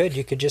best you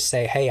could just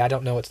say, hey, I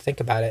don't know what to think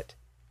about it.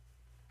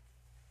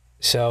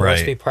 So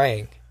let's be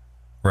praying.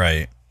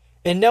 Right.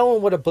 And no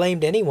one would have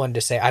blamed anyone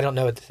to say, I don't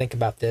know what to think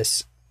about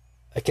this.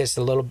 I guess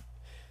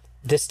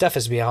this stuff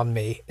is beyond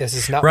me. This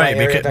is not right,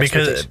 my area of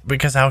expertise.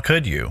 because how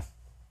could you?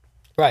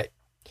 Right.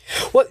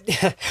 Well,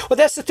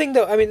 that's the thing,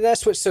 though. I mean,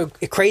 that's what's so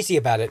crazy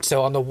about it.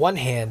 So on the one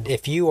hand,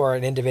 if you are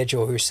an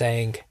individual who's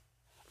saying,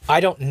 I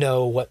don't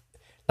know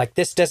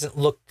this doesn't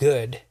look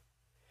good,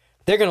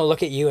 they're going to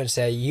look at you and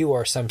say, you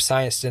are some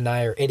science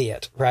denier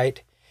idiot,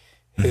 right?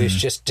 Who's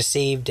just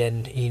deceived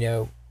and,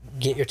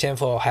 get your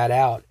tinfoil hat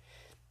out.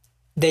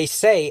 They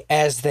say,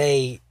 as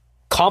they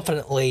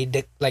confidently,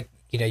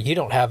 you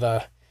don't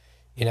have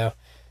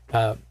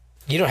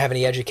you don't have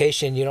any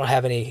education, you don't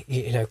have any,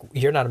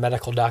 you're not a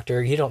medical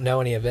doctor, you don't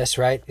know any of this,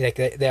 right?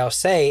 They'll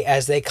say,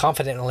 as they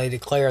confidently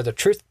declare the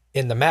truth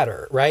in the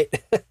matter, right?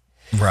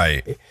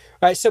 Right.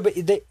 Right. So, but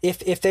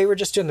if they were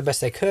just doing the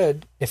best they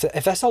could, if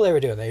that's all they were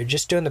doing, they were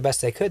just doing the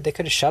best they could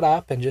have shut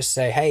up and just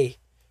say, hey,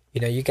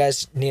 you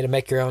guys need to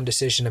make your own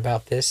decision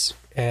about this,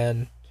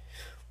 and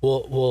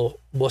we'll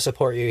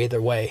support you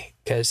either way,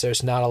 because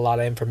there's not a lot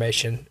of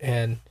information,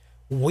 and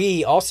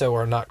we also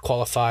are not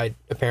qualified,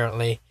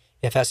 apparently,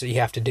 if that's what you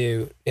have to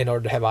do in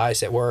order to have eyes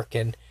that work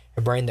and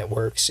a brain that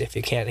works. If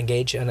you can't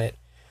engage in it,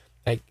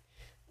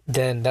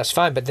 then that's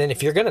fine. But then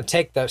if you're going to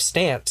take the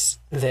stance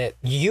that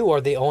you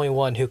are the only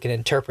one who can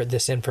interpret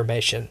this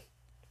information,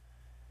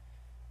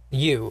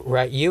 you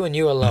and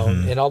you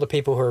alone, and all the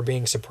people who are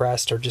being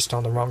suppressed are just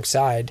on the wrong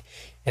side,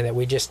 and that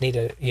we just need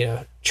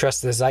to,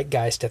 trust the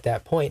zeitgeist at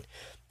that point,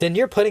 then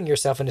you're putting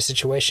yourself in a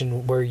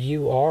situation where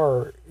you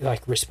are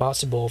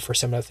responsible for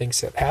some of the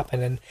things that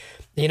happen. And,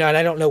 and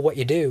I don't know what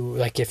you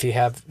do. If you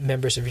have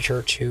members of your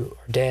church who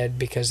are dead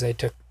because they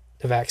took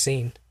the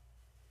vaccine,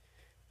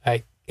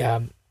 I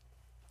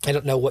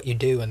don't know what you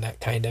do in that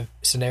kind of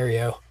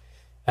scenario.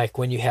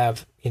 When you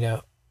have,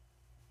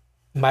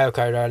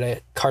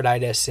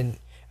 myocarditis, and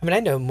I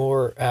know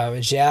more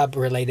jab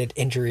related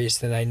injuries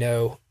than I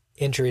know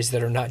injuries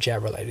that are not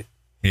jab related.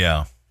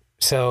 Yeah.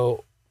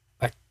 So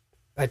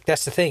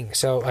that's the thing.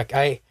 So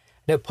I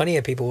know plenty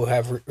of people who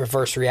have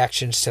reverse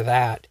reactions to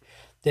that.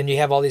 Then you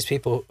have all these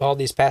people, all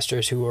these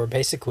pastors who are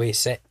basically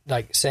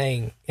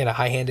saying in a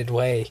high-handed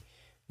way,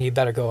 you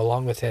better go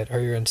along with it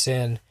or you're in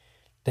sin.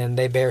 Then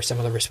they bear some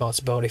of the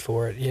responsibility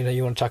for it.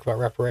 You want to talk about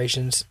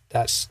reparations?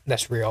 That's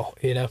real,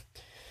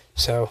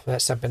 So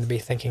that's something to be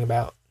thinking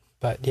about.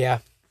 But yeah.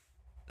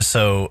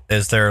 So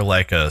is there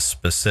a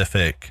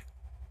specific,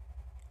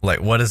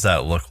 what does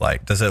that look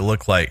like? Does it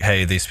look like,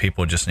 hey, these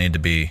people just need to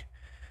be,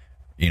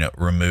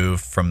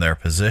 removed from their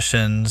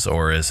positions?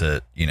 Or is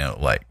it,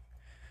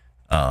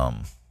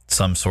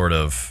 some sort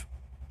of,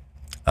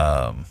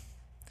 I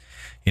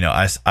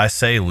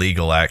say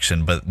legal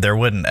action, but there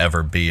wouldn't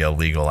ever be a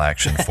legal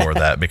action for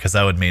that, because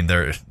that would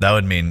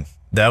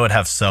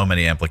have so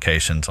many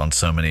implications on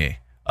so many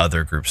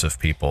other groups of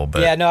people.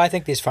 But yeah, no, I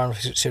think these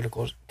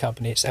pharmaceutical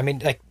companies,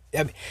 the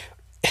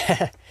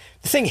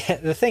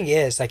thing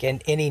is,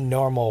 in any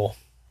normal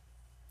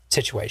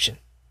situation,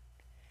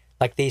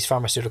 these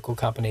pharmaceutical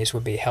companies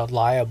would be held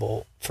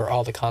liable for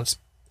all the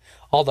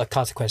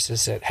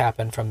consequences that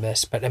happen from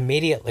this. But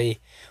immediately,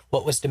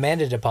 what was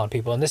demanded upon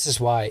people, and this is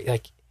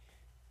why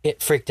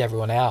it freaked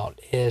everyone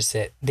out, is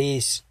that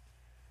these,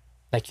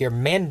 you're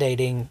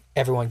mandating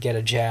everyone get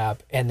a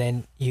jab, and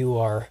then you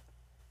are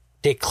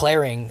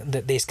declaring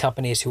that these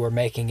companies who are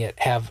making it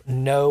have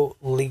no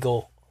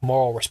legal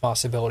moral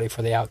responsibility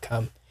for the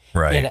outcome,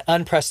 right, in an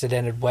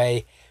unprecedented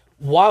way,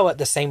 while at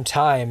the same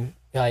time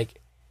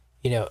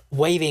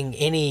waiving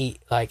any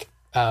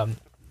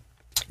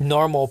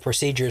normal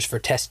procedures for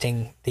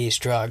testing these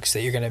drugs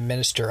that you're going to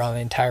administer on the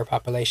entire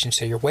population.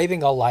 So you're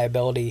waiving all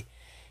liability,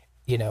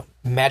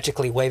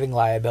 magically waiving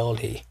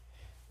liability,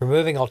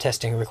 removing all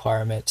testing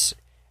requirements,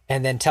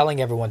 and then telling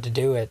everyone to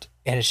do it.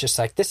 And it's just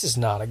this is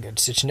not a good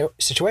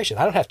situation.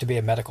 I don't have to be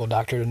a medical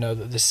doctor to know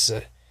that this is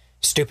a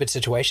stupid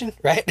situation,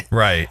 right?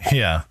 Right,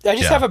 yeah. I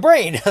just have a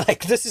brain.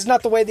 This is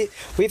not the way that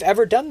we've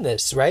ever done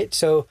this, right?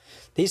 So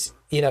these,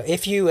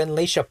 if you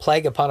unleash a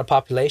plague upon a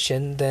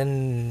population,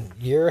 then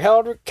you're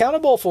held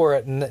accountable for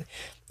it.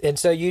 And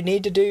so you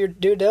need to do your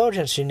due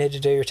diligence. You need to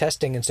do your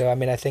testing. And so,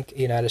 I think,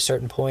 at a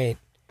certain point,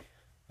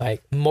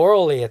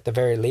 morally, at the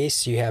very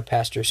least, you have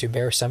pastors who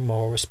bear some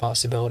moral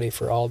responsibility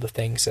for all the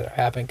things that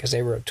happen, because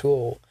they were a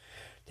tool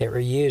that were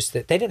used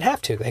that they didn't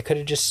have to. They could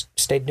have just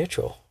stayed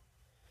neutral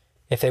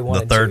if they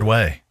wanted to. The third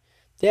way.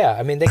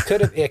 Yeah, they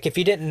could have, if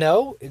you didn't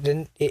know,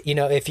 then,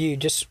 if you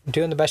just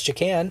doing the best you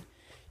can,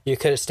 you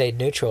could have stayed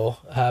neutral.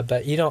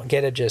 But you don't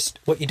get to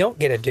what you don't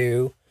get to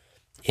do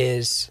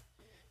is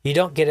you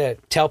don't get to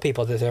tell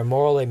people that they're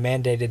morally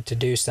mandated to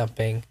do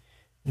something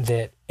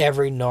that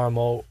every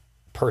normal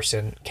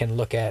person can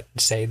look at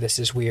and say, this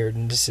is weird,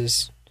 and this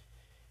is,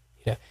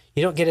 you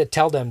don't get to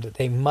tell them that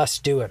they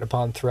must do it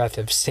upon threat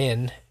of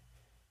sin,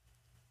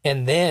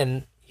 and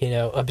then,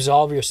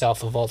 absolve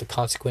yourself of all the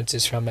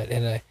consequences from it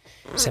in a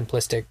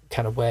simplistic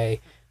kind of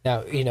way.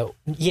 Now,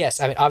 yes,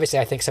 obviously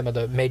I think some of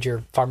the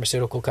major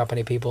pharmaceutical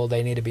company people,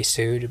 they need to be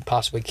sued and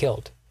possibly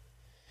killed.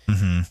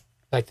 Mm-hmm.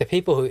 The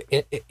people who,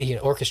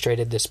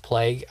 orchestrated this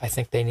plague, I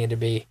think they need to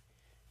be,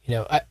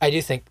 I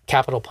do think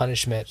capital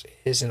punishment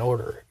is in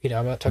order.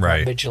 I'm not talking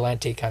about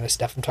vigilante kind of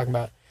stuff. I'm talking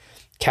about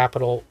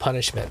capital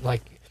punishment.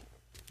 Like,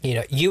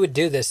 you would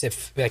do this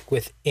if, like,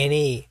 with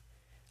any,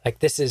 like,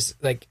 this is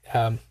like,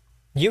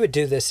 you would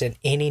do this in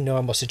any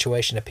normal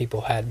situation if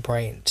people had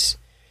brains,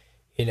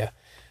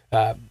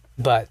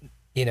 but,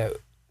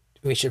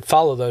 we should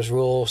follow those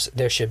rules.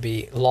 There should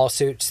be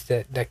lawsuits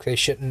that they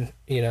shouldn't,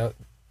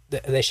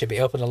 they should be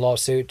open to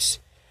lawsuits,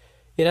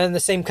 in the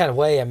same kind of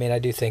way. I mean, I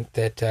do think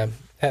that,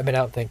 I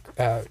don't think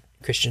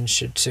Christians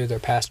should sue their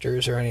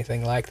pastors or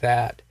anything like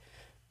that.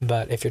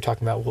 But if you're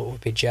talking about what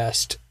would be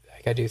just,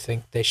 like, I do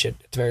think they should,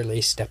 at the very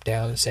least, step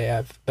down and say,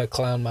 I've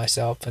beclowned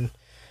myself and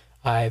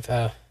I've,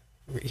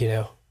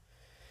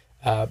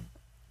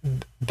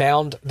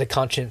 bound the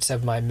conscience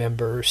of my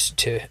members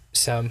to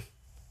some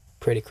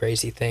pretty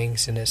crazy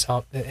things,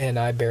 and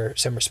I bear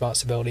some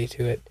responsibility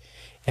to it.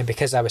 And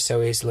because I was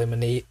so easily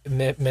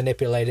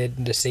manipulated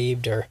and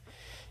deceived, or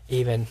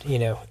even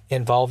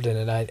involved in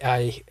it,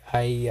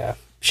 I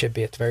should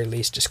be at the very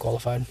least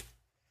disqualified.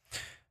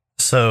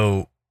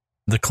 So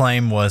the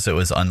claim was it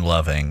was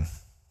unloving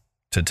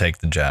to take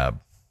the jab.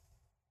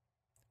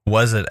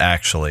 Was it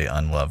actually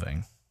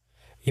unloving?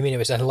 You mean it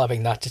was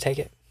unloving not to take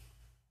it?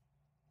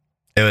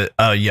 It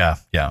was, yeah.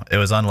 It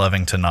was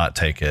unloving to not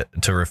take it,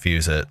 to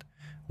refuse it.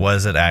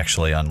 Was it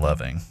actually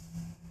unloving?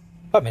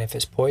 I mean, if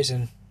it's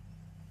poison,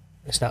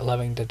 it's not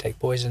loving to take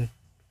poison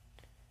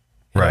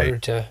in order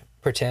to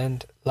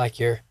pretend like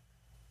you're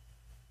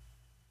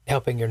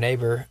helping your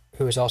neighbor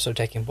who is also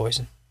taking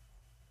poison.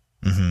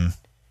 Mm-hmm.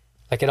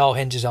 Like, it all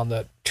hinges on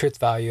the truth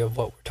value of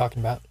what we're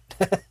talking about.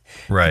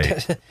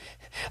 Right.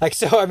 Like,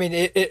 so, I mean,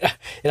 it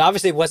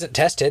obviously wasn't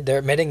tested. They're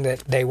admitting that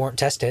they weren't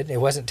tested. It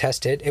wasn't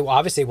tested. It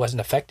obviously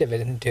wasn't effective. It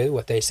didn't do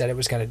what they said it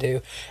was going to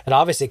do. It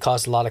obviously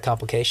caused a lot of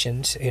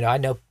complications. I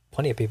know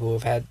plenty of people who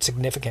have had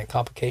significant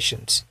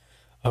complications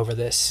over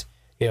this.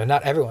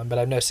 Not everyone, but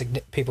I know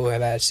people who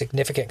have had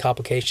significant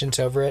complications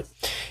over it.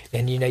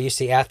 And, you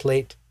see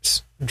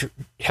athletes,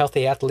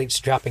 healthy athletes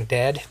dropping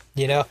dead.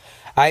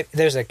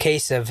 There's a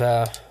case of,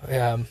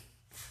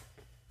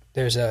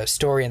 there's a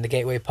story in the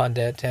Gateway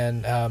Pundit,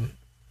 and I'm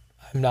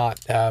not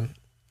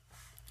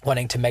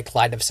wanting to make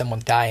light of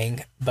someone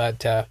dying,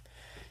 but,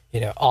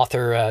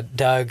 author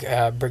Doug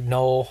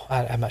Brignol,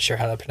 I'm not sure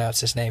how to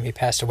pronounce his name. He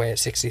passed away at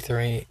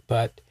 63,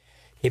 but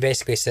he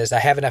basically says, I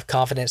have enough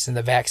confidence in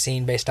the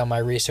vaccine based on my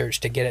research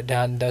to get it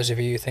done. Those of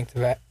you who think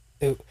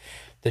the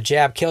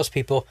jab kills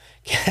people,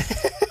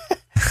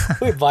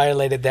 we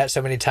violated that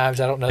so many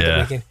times. I don't know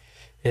that we can.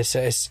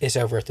 It's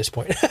over at this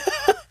point.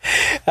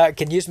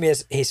 Can use me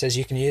as, he says,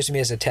 you can use me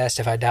as a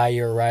test. If I die,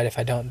 you're right. If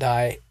I don't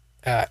die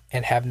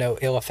and have no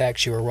ill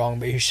effects, you were wrong,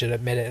 but you should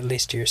admit it, at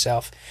least to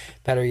yourself.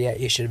 Better yet,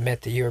 you should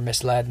admit that you were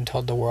misled and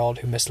told the world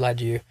who misled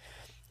you,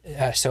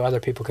 so other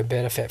people could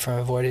benefit from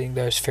avoiding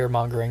those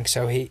fear-mongering.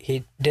 So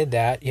he did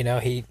that.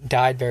 He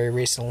died very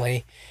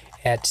recently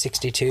at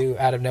 62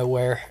 out of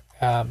nowhere,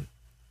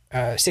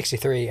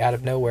 63 out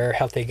of nowhere,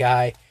 healthy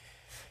guy.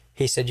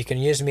 He said, you can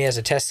use me as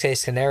a test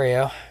case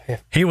scenario.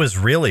 He was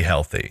really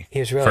healthy. He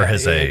was really for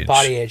his age.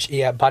 Body age.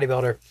 Yeah,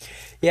 bodybuilder.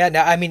 Yeah,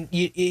 now, I mean,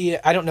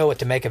 I don't know what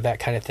to make of that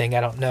kind of thing.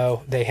 I don't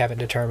know. They haven't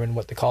determined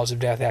what the cause of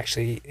death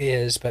actually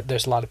is, but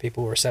there's a lot of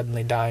people who are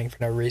suddenly dying for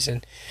no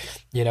reason.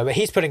 But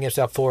he's putting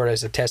himself forward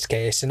as a test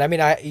case. And I mean,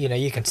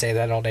 you can say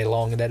that all day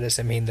long, and that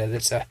doesn't mean that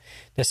it's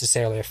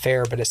necessarily a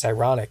fair, but it's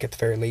ironic at the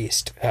very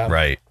least.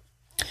 Right.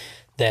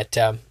 That,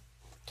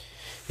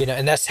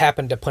 and that's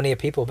happened to plenty of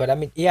people. But I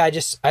mean, yeah,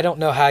 I don't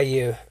know how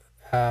you,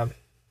 I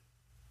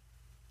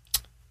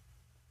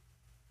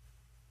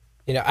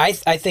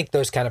think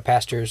those kind of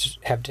pastors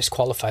have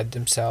disqualified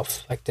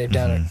themselves. Like, they've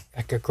done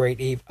a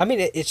great evil. I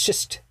mean,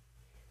 it's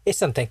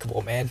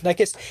unthinkable, man. Like,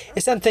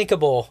 it's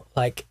unthinkable,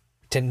 like,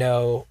 to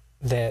know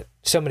that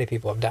so many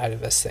people have died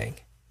of this thing,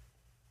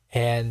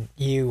 and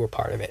you were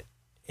part of it.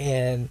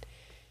 And,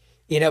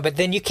 but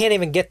then you can't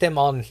even get them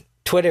on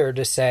Twitter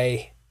to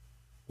say,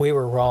 we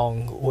were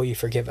wrong, will you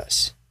forgive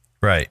us?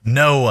 Right.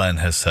 No one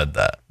has said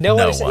that. No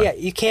one. Yeah,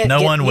 you can't.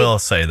 No one will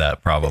say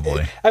that,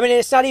 probably. I mean,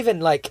 it's not even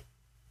like,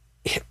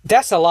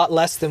 that's a lot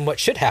less than what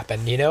should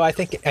happen. I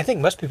think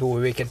most people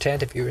would be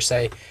content if you were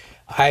say,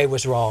 I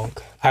was wrong,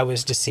 I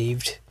was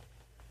deceived.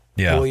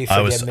 Yeah,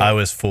 I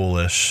was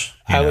foolish.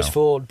 I was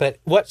fooled. But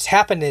what's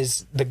happened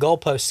is the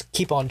goalposts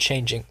keep on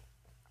changing,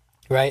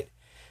 right?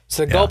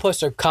 So the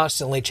goalposts are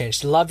constantly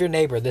changed. Love your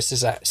neighbor. This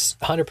is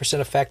 100%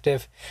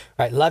 effective,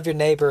 right? Love your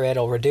neighbor.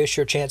 It'll reduce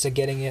your chance of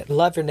getting it.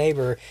 Love your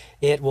neighbor.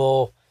 It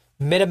will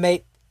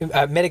mitigate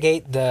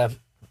the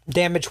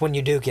damage when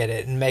you do get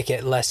it and make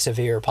it less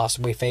severe,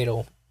 possibly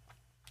fatal.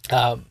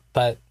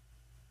 But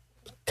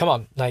come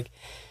on,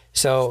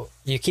 so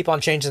you keep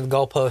on changing the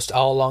goalpost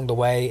all along the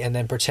way, and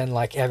then pretend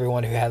like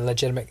everyone who had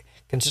legitimate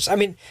concerns. I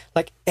mean,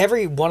 like,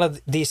 every one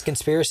of these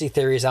conspiracy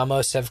theories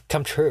almost have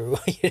come true.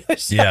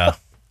 Yeah.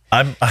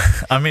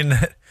 I mean,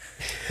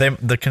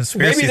 the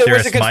conspiracy maybe there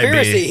was a theorists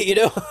conspiracy,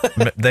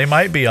 might be, they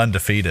might be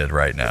undefeated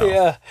right now.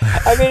 Yeah.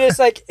 I mean, it's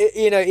like,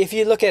 if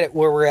you look at it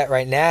where we're at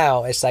right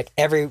now, it's like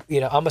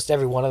almost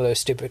every one of those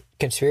stupid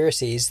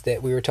conspiracies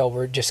that we were told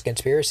were just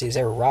conspiracies,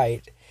 they were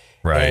right.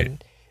 Right.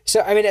 And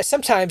so, I mean,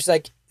 sometimes,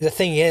 like, the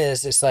thing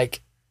is, it's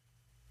like,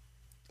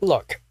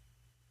 look,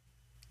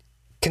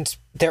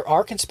 there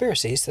are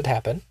conspiracies that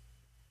happen.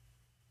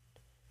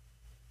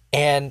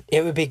 And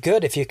it would be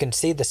good if you can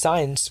see the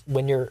signs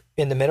when you're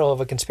in the middle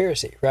of a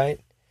conspiracy, right?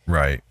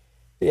 Right.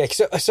 Yeah.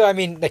 So I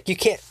mean, like, you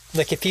can't,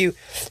 like, if you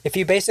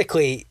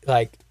basically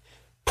like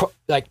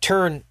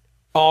turn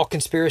all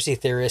conspiracy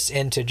theorists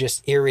into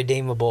just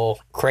irredeemable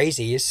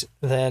crazies,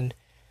 then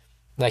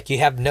like you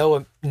have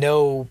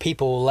no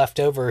people left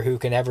over who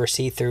can ever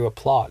see through a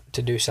plot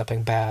to do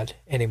something bad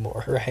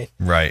anymore, right?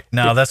 Right.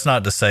 Now, that's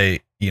not to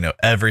say,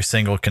 every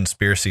single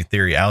conspiracy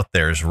theory out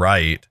there is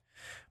right.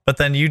 But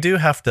then you do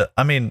have to,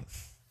 I mean,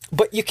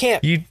 but you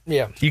can't, you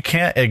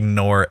can't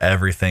ignore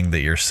everything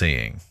that you're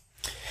seeing.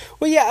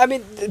 Well, yeah, I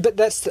mean, but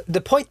that's the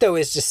point, though,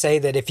 is to say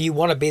that if you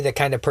want to be the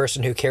kind of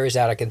person who carries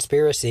out a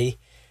conspiracy,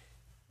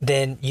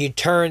 then you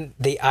turn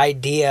the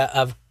idea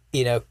of,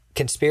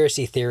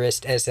 conspiracy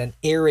theorist as an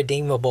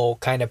irredeemable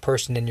kind of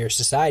person in your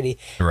society.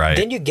 Right.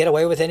 Then you get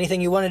away with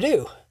anything you want to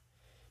do,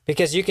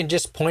 because you can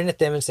just point at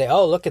them and say,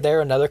 oh, look,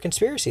 they're another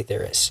conspiracy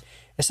theorist.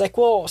 It's like,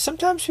 well,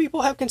 sometimes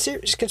people have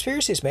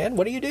conspiracies, man.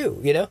 What do you do?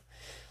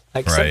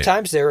 Like, right.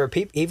 Sometimes there are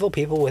evil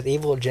people with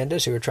evil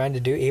agendas who are trying to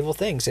do evil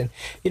things. And,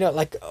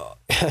 like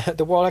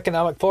the World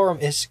Economic Forum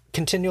is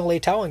continually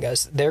telling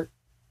us their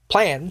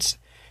plans.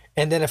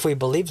 And then if we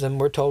believe them,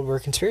 we're told we're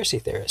conspiracy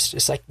theorists.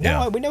 It's like,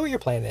 no, we know what your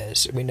plan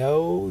is. We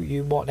know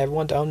you want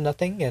everyone to own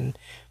nothing and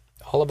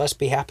all of us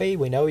be happy.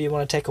 We know you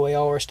want to take away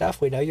all our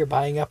stuff. We know you're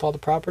buying up all the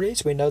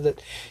properties. We know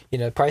that,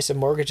 the price of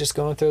mortgage is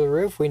going through the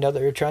roof. We know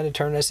that you're trying to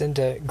turn us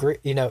into,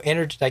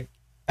 energy, like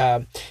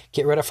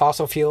get rid of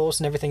fossil fuels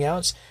and everything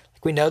else.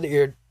 Like, we know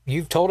that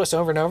you've told us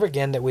over and over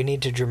again that we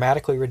need to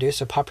dramatically reduce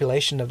the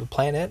population of the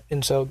planet.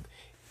 And so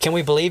can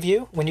we believe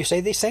you when you say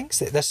these things?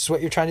 That this is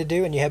what you're trying to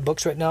do, and you have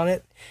books written on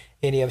it,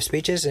 and you have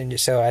speeches. And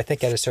so I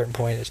think at a certain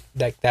point, it's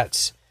like,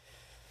 that's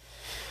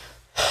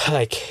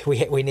like,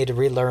 we need to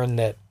relearn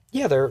that,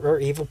 yeah, there are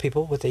evil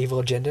people with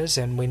evil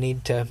agendas, and we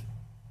need to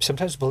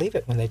sometimes believe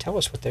it when they tell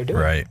us what they're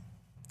doing. Right.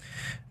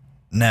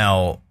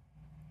 Now,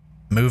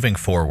 moving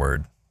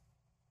forward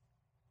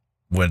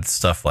with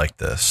stuff like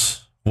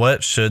this,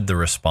 what should the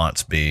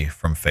response be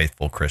from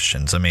faithful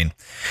Christians? I mean,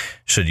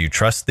 should you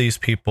trust these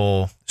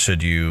people?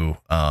 Should you,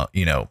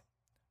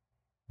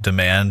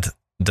 demand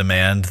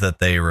that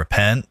they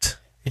repent?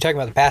 You're talking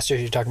about the pastors?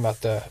 You're talking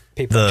about the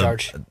people in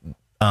charge?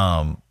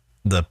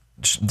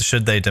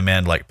 Should they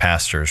demand, like,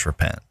 pastors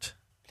repent?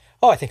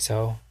 Oh, I think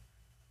so.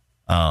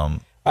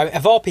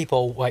 Of all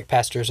people, like,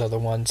 pastors are the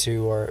ones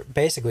who are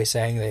basically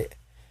saying that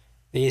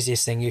the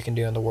easiest thing you can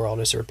do in the world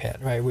is to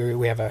repent, right?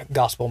 We have a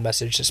gospel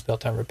message that's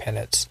built on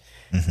repentance.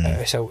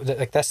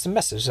 Mm-hmm. That's the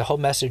message. The whole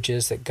message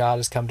is that God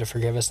has come to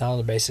forgive us, not on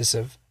the basis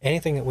of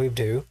anything that we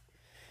do,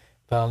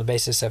 but on the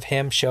basis of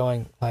Him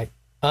showing, like,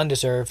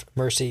 undeserved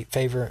mercy,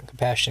 favor, and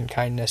compassion,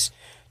 kindness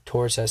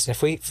towards us. And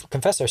if we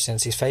confess our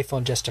sins, He's faithful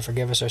and just to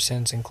forgive us our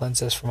sins and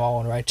cleanse us from all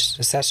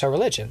unrighteousness. That's our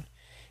religion.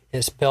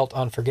 It's built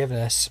on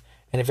forgiveness.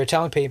 And if you're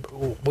telling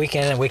people week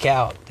in and week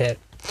out that,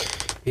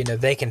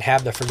 they can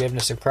have the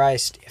forgiveness of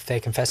Christ if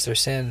they confess their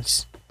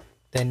sins,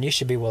 then you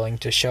should be willing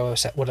to show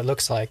us what it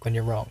looks like when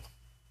you're wrong.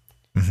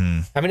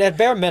 Mm-hmm. I mean, at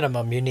bare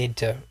minimum, you need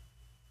to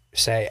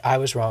say, I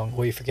was wrong.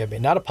 Will you forgive me?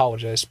 Not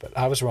apologize, but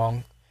I was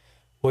wrong.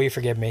 Will you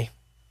forgive me?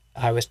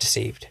 I was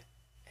deceived.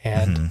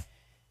 And,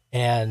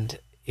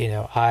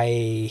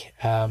 I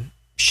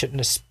shouldn't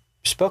have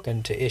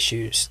spoken to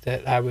issues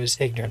that I was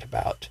ignorant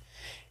about.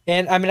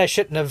 And I mean, I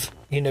shouldn't have,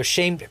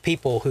 shamed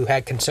people who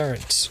had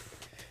concerns,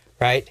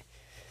 right?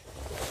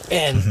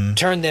 And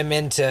turned them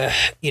into,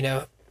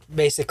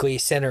 basically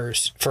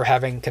sinners for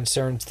having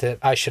concerns that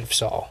I should have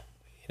saw,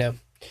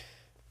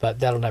 but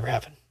that'll never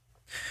happen.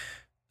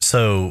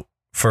 So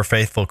for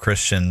faithful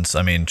Christians,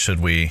 I mean,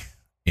 should we,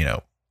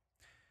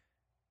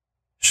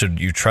 should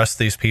you trust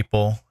these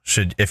people?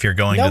 If you're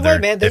going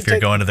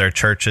going to their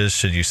churches,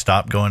 should you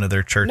stop going to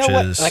their churches? No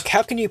way. Like,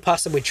 how can you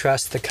possibly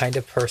trust the kind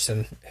of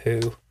person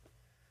who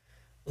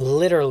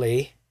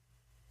literally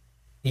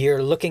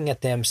you're looking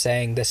at them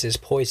saying, this is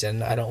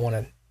poison, I don't want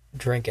to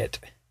drink it.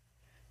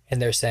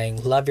 And they're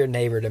saying, love your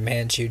neighbor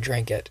demands you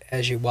drink it,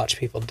 as you watch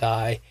people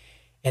die.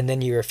 And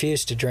then you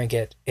refuse to drink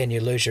it and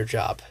you lose your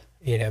job.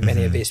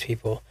 Many of these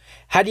people.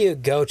 How do you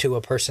go to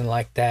a person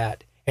like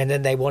that and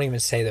then they won't even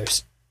say they're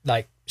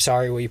like,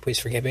 sorry, will you please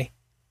forgive me?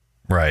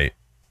 Right.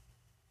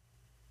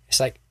 It's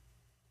like,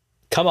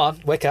 come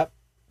on, wake up.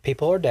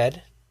 People are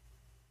dead.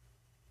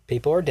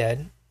 People are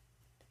dead.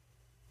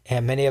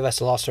 And many of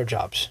us lost our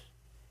jobs.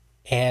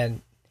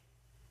 And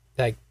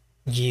like,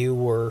 you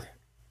were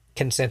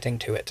consenting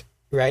to it,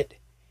 right?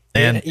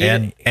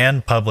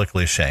 And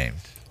publicly shamed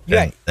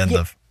in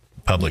the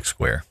public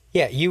square.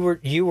 Yeah, you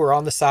were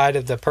on the side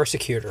of the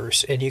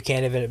persecutors, and you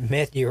can't even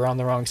admit you were on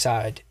the wrong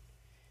side.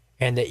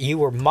 and that you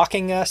were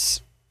mocking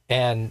us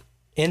and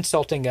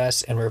insulting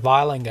us and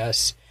reviling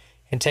us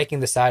and taking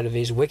the side of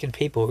these wicked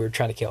people who are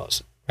trying to kill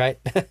us, right?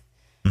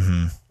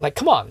 Mm-hmm. Like,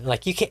 come on,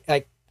 like you can't,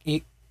 like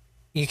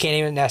you can't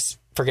even ask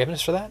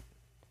forgiveness for that.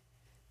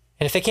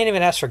 And if they can't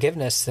even ask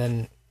forgiveness,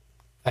 then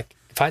like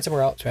find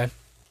somewhere else, man.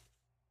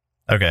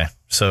 Okay,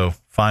 so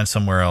find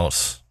somewhere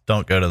else.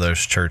 Don't go to those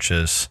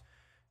churches.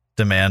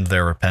 Demand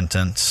their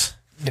repentance.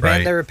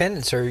 Demand their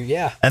repentance, or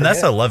and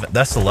that's the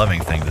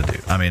loving thing to do.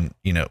 I mean,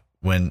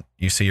 when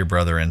you see your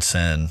brother in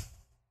sin,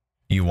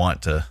 you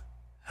want to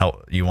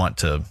help. You want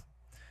to.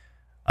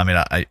 I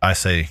mean, I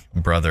say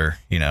brother.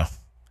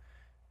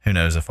 Who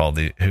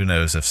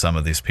knows if some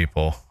of these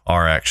people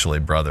are actually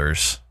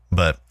brothers?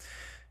 But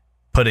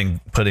putting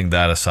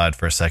that aside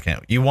for a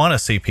second, you want to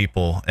see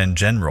people in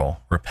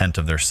general repent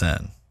of their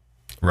sin,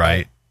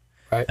 right?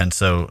 Right. And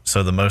so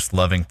the most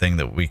loving thing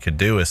that we could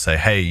do is say,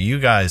 hey, you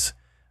guys,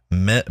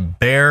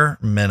 bare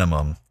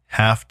minimum,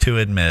 have to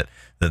admit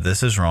that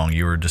this is wrong.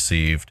 You were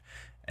deceived,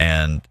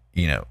 and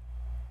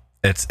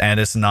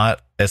it's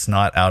not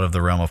out of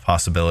the realm of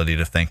possibility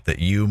to think that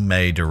you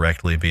may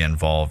directly be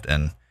involved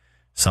in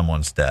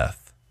someone's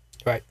death.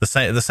 Right.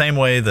 The same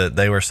way that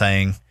they were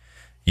saying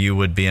you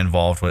would be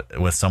involved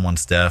with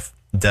someone's death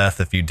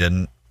if you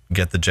didn't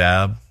get the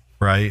jab,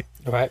 right?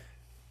 Right.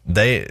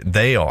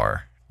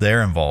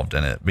 They're involved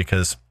in it,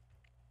 because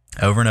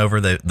over and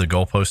over the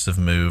goalposts have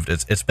moved.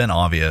 It's been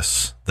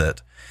obvious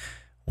that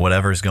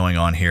whatever's going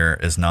on here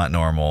is not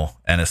normal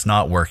and it's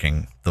not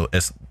working.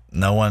 It's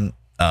no one,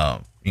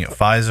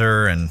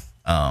 Pfizer and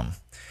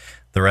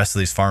the rest of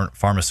these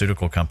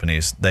pharmaceutical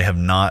companies, they have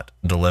not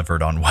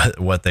delivered on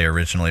what they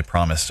originally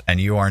promised, and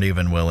you aren't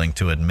even willing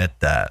to admit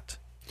that.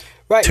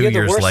 Right, 2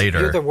 years later,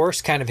 you're the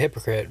worst kind of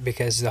hypocrite,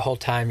 because the whole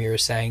time you were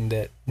saying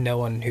that no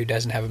one who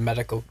doesn't have a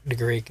medical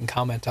degree can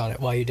comment on it.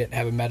 Well, you didn't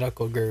have a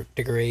medical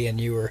degree, and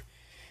you were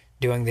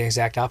doing the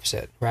exact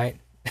opposite, right?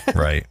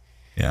 Right.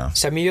 Yeah.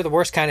 So I mean, you're the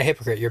worst kind of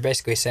hypocrite. You're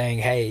basically saying,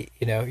 hey,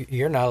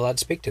 you're not allowed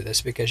to speak to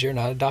this because you're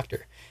not a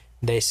doctor.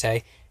 They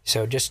say,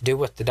 so just do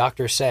what the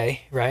doctors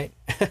say, right?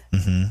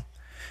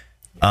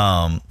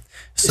 Mm-hmm.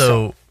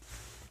 So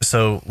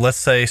let's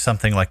say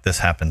something like this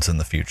happens in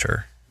the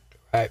future.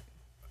 Right.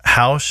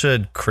 How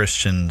should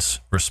Christians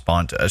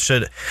respond to it?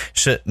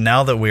 Should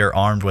now that we are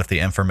armed with the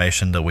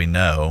information that we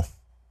know,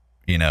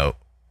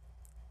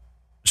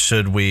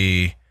 should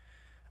we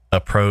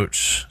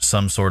approach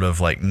some sort of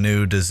like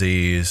new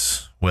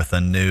disease with a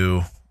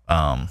new,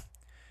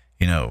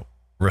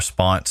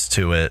 response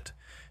to it?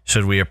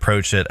 Should we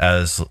approach it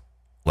as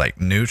like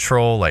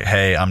neutral, like,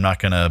 hey, I'm not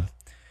going to,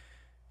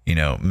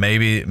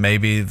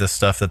 maybe the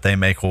stuff that they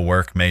make will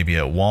work, maybe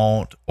it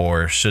won't?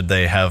 Or should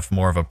they have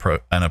more of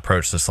an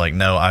approach that's like,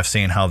 no, I've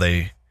seen how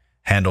they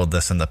handled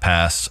this in the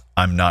past,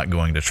 I'm not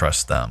going to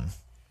trust them?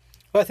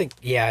 Well, I think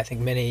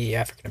many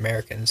African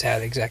Americans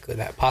had exactly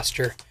that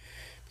posture,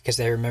 because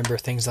they remember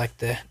things like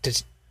the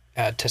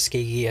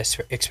Tuskegee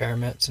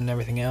experiments and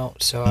everything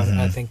else. So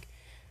I think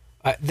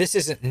this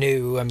isn't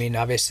new. I mean,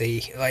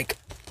 obviously, like,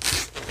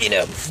 you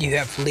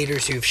have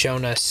leaders who've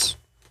shown us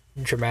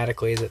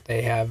dramatically that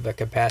they have a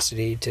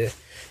capacity to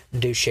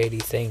do shady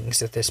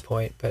things at this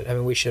point. But I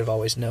mean, we should have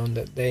always known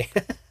that they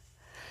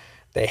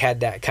they had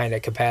that kind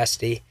of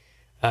capacity.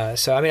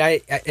 So I mean,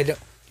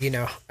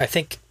 I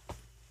think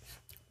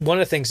one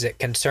of the things that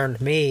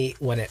concerned me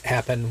when it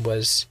happened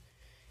was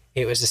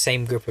it was the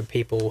same group of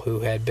people who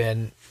had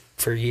been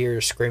for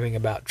years screaming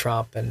about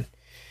Trump, and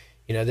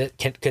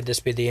could this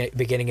be the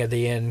beginning of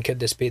the end? Could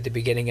this be the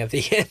beginning of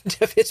the end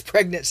of his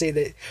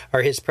pregnancy,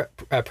 or his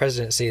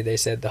presidency? They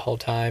said the whole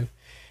time,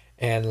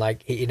 and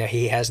like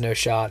he has no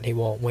shot and he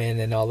won't win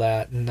and all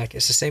that. And like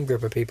it's the same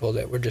group of people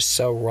that were just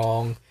so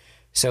wrong,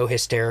 so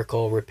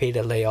hysterical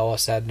repeatedly. All of a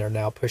sudden are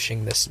now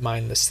pushing this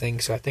mindless thing.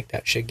 So I think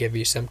that should give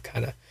you some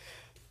kind of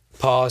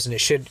pause, and it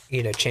should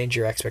change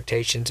your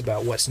expectations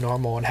about what's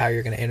normal and how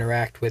you're going to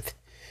interact with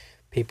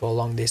people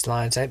along these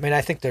lines. I mean,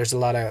 I think there's a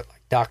lot of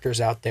doctors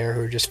out there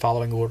who are just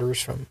following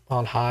orders from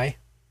on high.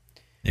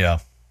 Yeah.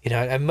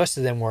 And most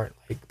of them weren't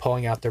like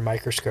pulling out their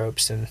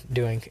microscopes and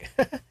doing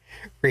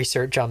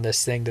research on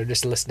this thing. They're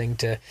just listening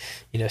to,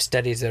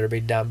 studies that are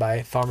being done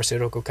by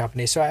pharmaceutical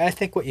companies. So I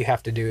think what you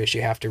have to do is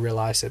you have to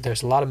realize that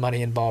there's a lot of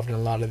money involved in a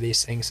lot of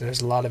these things, and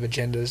there's a lot of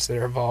agendas that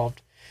are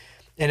involved.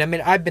 And I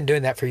mean, I've been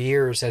doing that for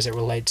years as it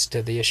relates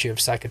to the issue of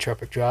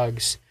psychotropic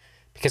drugs,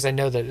 because I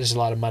know that there's a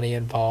lot of money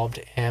involved.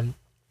 And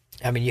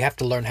I mean, you have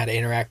to learn how to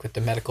interact with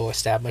the medical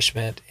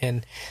establishment,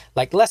 and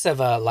like less of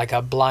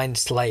a blind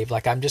slave.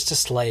 Like, I'm just a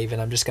slave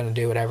and I'm just going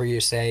to do whatever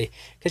you say,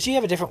 because you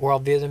have a different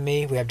worldview than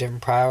me. We have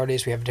different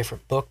priorities. We have a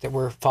different book that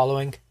we're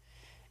following,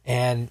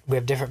 and we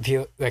have different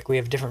view. Like, we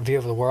have a different view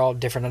of the world,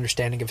 different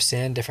understanding of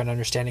sin, different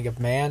understanding of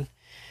man.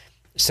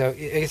 So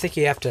I think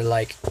you have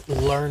to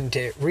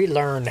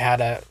relearn how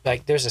to,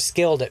 there's a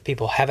skill that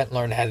people haven't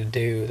learned how to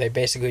do. They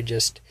basically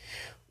just,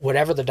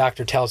 whatever the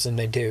doctor tells them,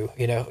 they do.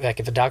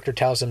 Like if a doctor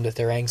tells them that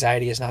their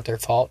anxiety is not their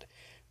fault,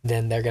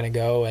 then they're going to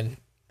go and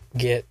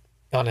get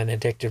on an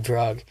addictive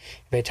drug.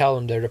 If they tell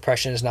them their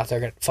depression is not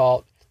their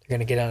fault, they're going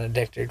to get on an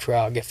addictive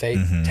drug. If they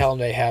tell them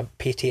they have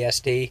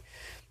PTSD,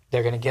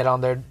 they're going to get on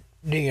their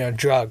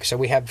drugs. So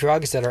we have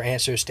drugs that are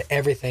answers to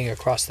everything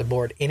across the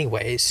board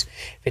anyways.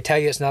 If they tell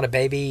you it's not a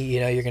baby,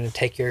 you're going to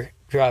take your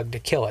drug to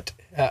kill it.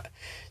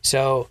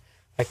 So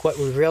like what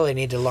we really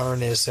need to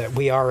learn is that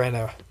we are in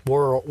a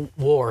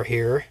war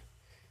here,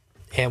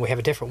 and we have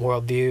a different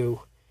worldview,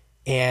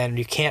 and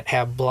you can't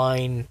have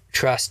blind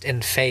trust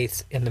and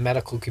faith in the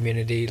medical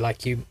community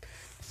like you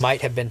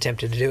might have been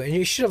tempted to do. And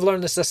you should have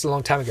learned this lesson a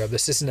long time ago.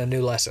 This isn't a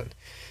new lesson.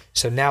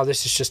 So now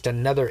this is just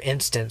another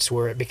instance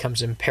where it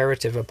becomes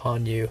imperative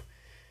upon you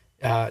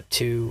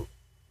to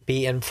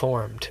be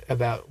informed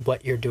about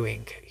what you're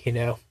doing,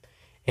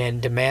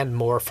 and demand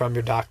more from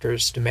your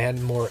doctors,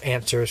 demand more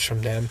answers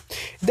from them.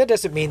 That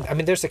doesn't mean,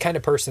 there's the kind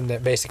of person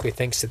that basically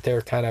thinks that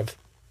they're kind of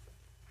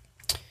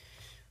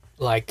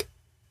like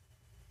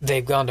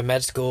they've gone to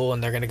med school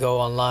and they're going to go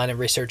online and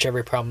research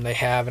every problem they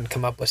have and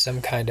come up with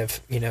some kind of,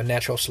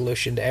 natural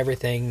solution to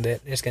everything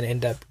that is going to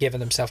end up giving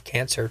themselves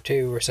cancer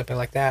too, or something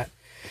like that.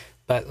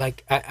 But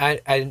like,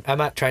 I'm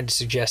not trying to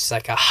suggest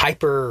like a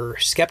hyper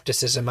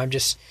skepticism.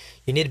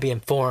 You need to be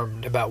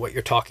informed about what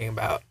you're talking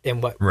about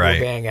and what you're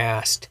being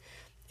asked.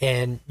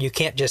 And you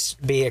can't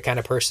just be a kind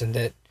of person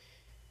that,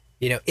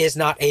 is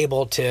not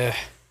able to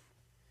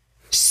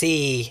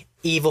see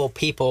evil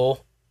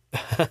people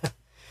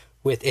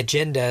with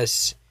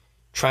agendas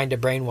trying to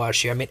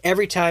brainwash you.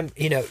 Every time,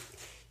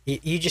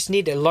 you just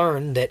need to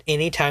learn that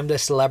anytime the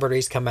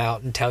celebrities come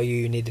out and tell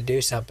you need to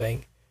do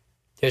something,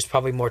 there's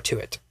probably more to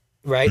it,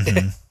 right?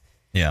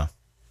 Yeah.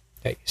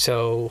 Okay,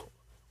 so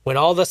when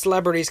all the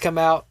celebrities come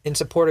out in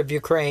support of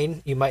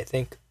Ukraine, you might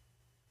think,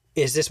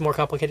 is this more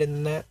complicated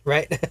than that,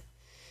 right?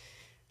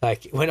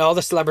 Like when all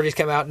the celebrities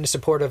come out in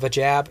support of a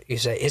jab, you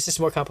say, is this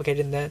more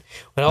complicated than that?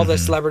 When all the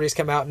celebrities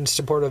come out in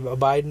support of a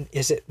Biden,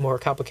 is it more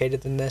complicated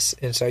than this?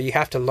 And so you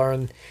have to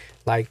learn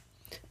like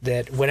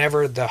that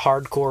whenever the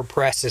hardcore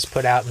press is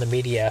put out in the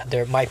media,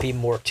 there might be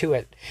more to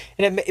it.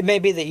 And it may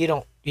be that you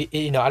don't,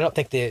 I don't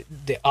think the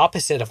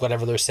opposite of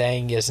whatever they're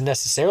saying is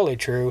necessarily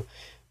true,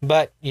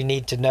 but you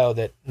need to know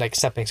that like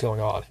something's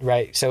going on,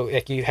 right? So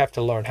like you have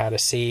to learn how to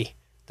see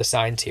the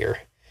signs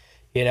here,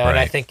 And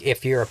I think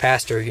if you're a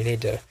pastor, you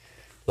need to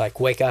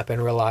like wake up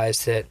and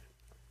realize that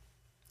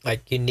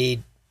like you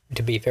need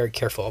to be very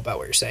careful about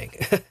what you're saying.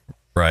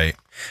 Right.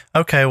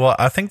 Okay. Well,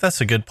 I think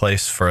that's a good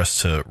place for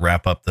us to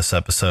wrap up this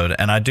episode.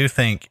 And I do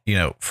think,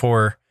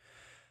 for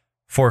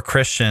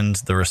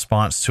Christians, the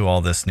response to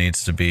all this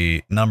needs to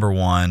be, number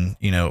one,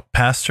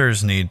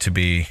 pastors need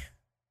to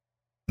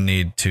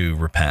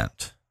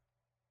repent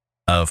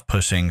of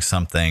pushing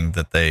something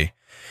that they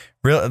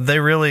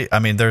really,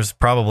 there's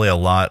probably a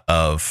lot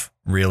of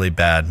really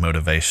bad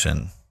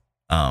motivation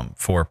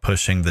for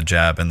pushing the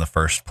jab in the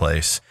first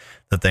place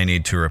that they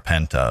need to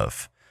repent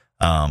of.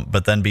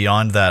 But then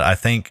beyond that, I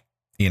think,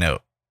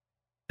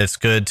 it's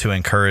good to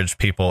encourage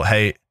people,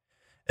 hey,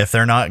 if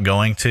they're not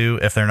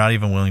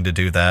even willing to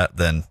do that,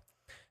 then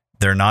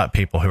they're not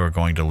people who are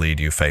going to lead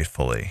you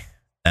faithfully.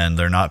 And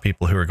they're not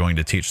people who are going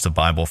to teach the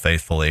Bible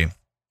faithfully.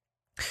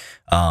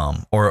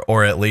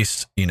 Or at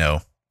least,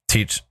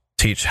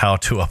 teach how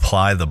to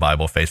apply the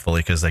Bible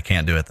faithfully, because they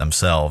can't do it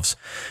themselves.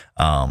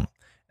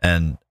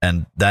 And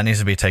that needs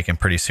to be taken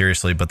pretty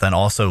seriously, but then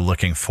also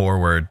looking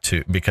forward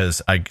to,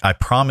 because I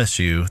promise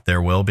you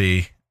there will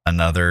be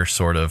another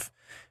sort of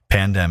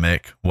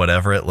pandemic,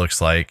 whatever it looks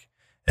like.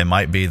 It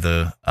might be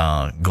the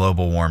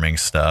global warming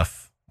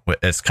stuff.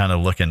 It's kind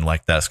of looking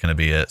like that's going to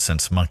be it,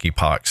 since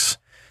monkeypox,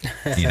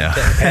 didn't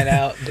pan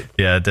out.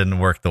 Yeah, it didn't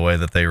work the way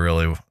that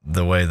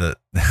the way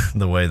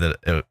that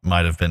it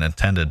might have been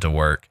intended to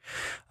work.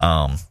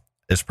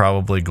 It's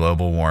probably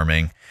global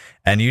warming,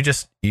 and you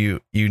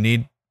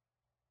need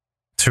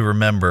to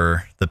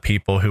remember the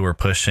people who were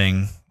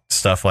pushing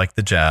stuff like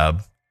the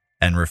jab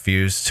and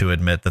refuse to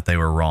admit that they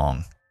were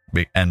wrong,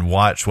 and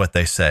watch what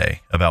they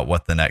say about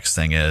what the next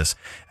thing is.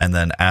 And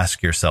then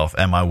ask yourself,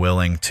 am I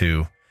willing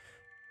to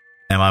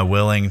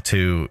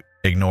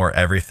ignore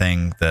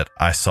everything that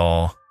I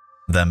saw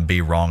them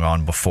be wrong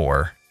on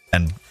before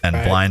and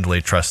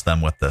blindly trust them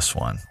with this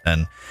one?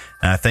 And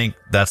I think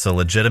that's a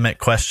legitimate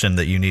question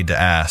that you need to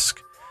ask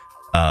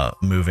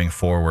moving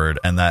forward,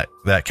 and that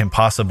can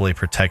possibly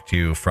protect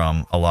you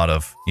from a lot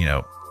of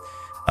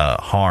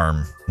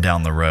harm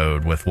down the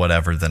road with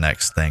whatever the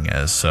next thing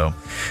is. So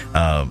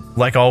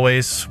like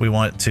always, we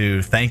want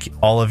to thank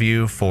all of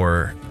you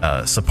for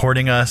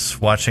supporting us,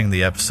 watching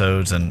the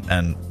episodes,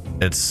 and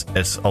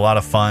it's a lot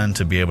of fun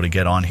to be able to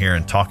get on here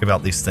and talk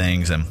about these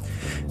things and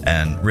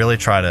really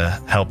try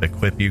to help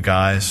equip you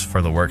guys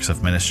for the works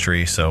of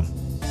ministry. So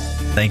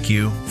thank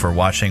you for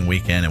watching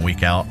week in and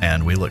week out,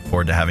 and we look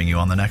forward to having you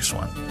on the next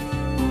one.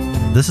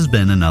 This has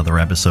been another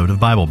episode of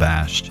Bible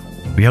Bashed.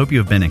 We hope you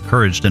have been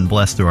encouraged and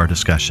blessed through our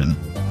discussion.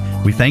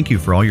 We thank you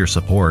for all your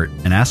support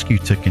and ask you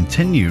to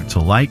continue to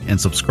like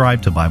and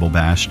subscribe to Bible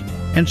Bashed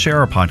and share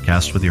our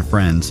podcast with your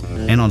friends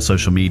and on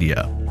social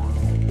media.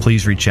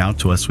 Please reach out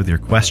to us with your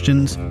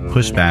questions,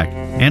 pushback,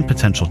 and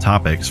potential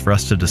topics for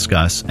us to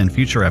discuss in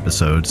future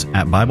episodes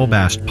at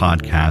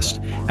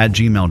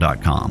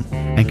BibleBashedPodcast@gmail.com,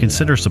 and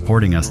consider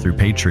supporting us through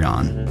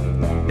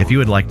Patreon. If you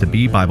would like to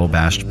be Bible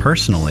Bashed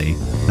personally,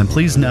 then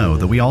please know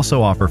that we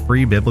also offer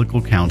free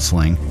biblical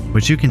counseling,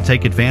 which you can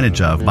take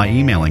advantage of by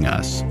emailing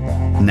us.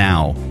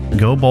 Now,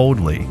 go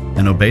boldly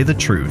and obey the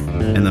truth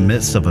in the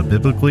midst of a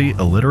biblically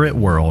illiterate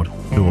world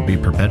who will be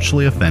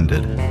perpetually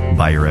offended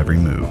by your every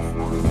move.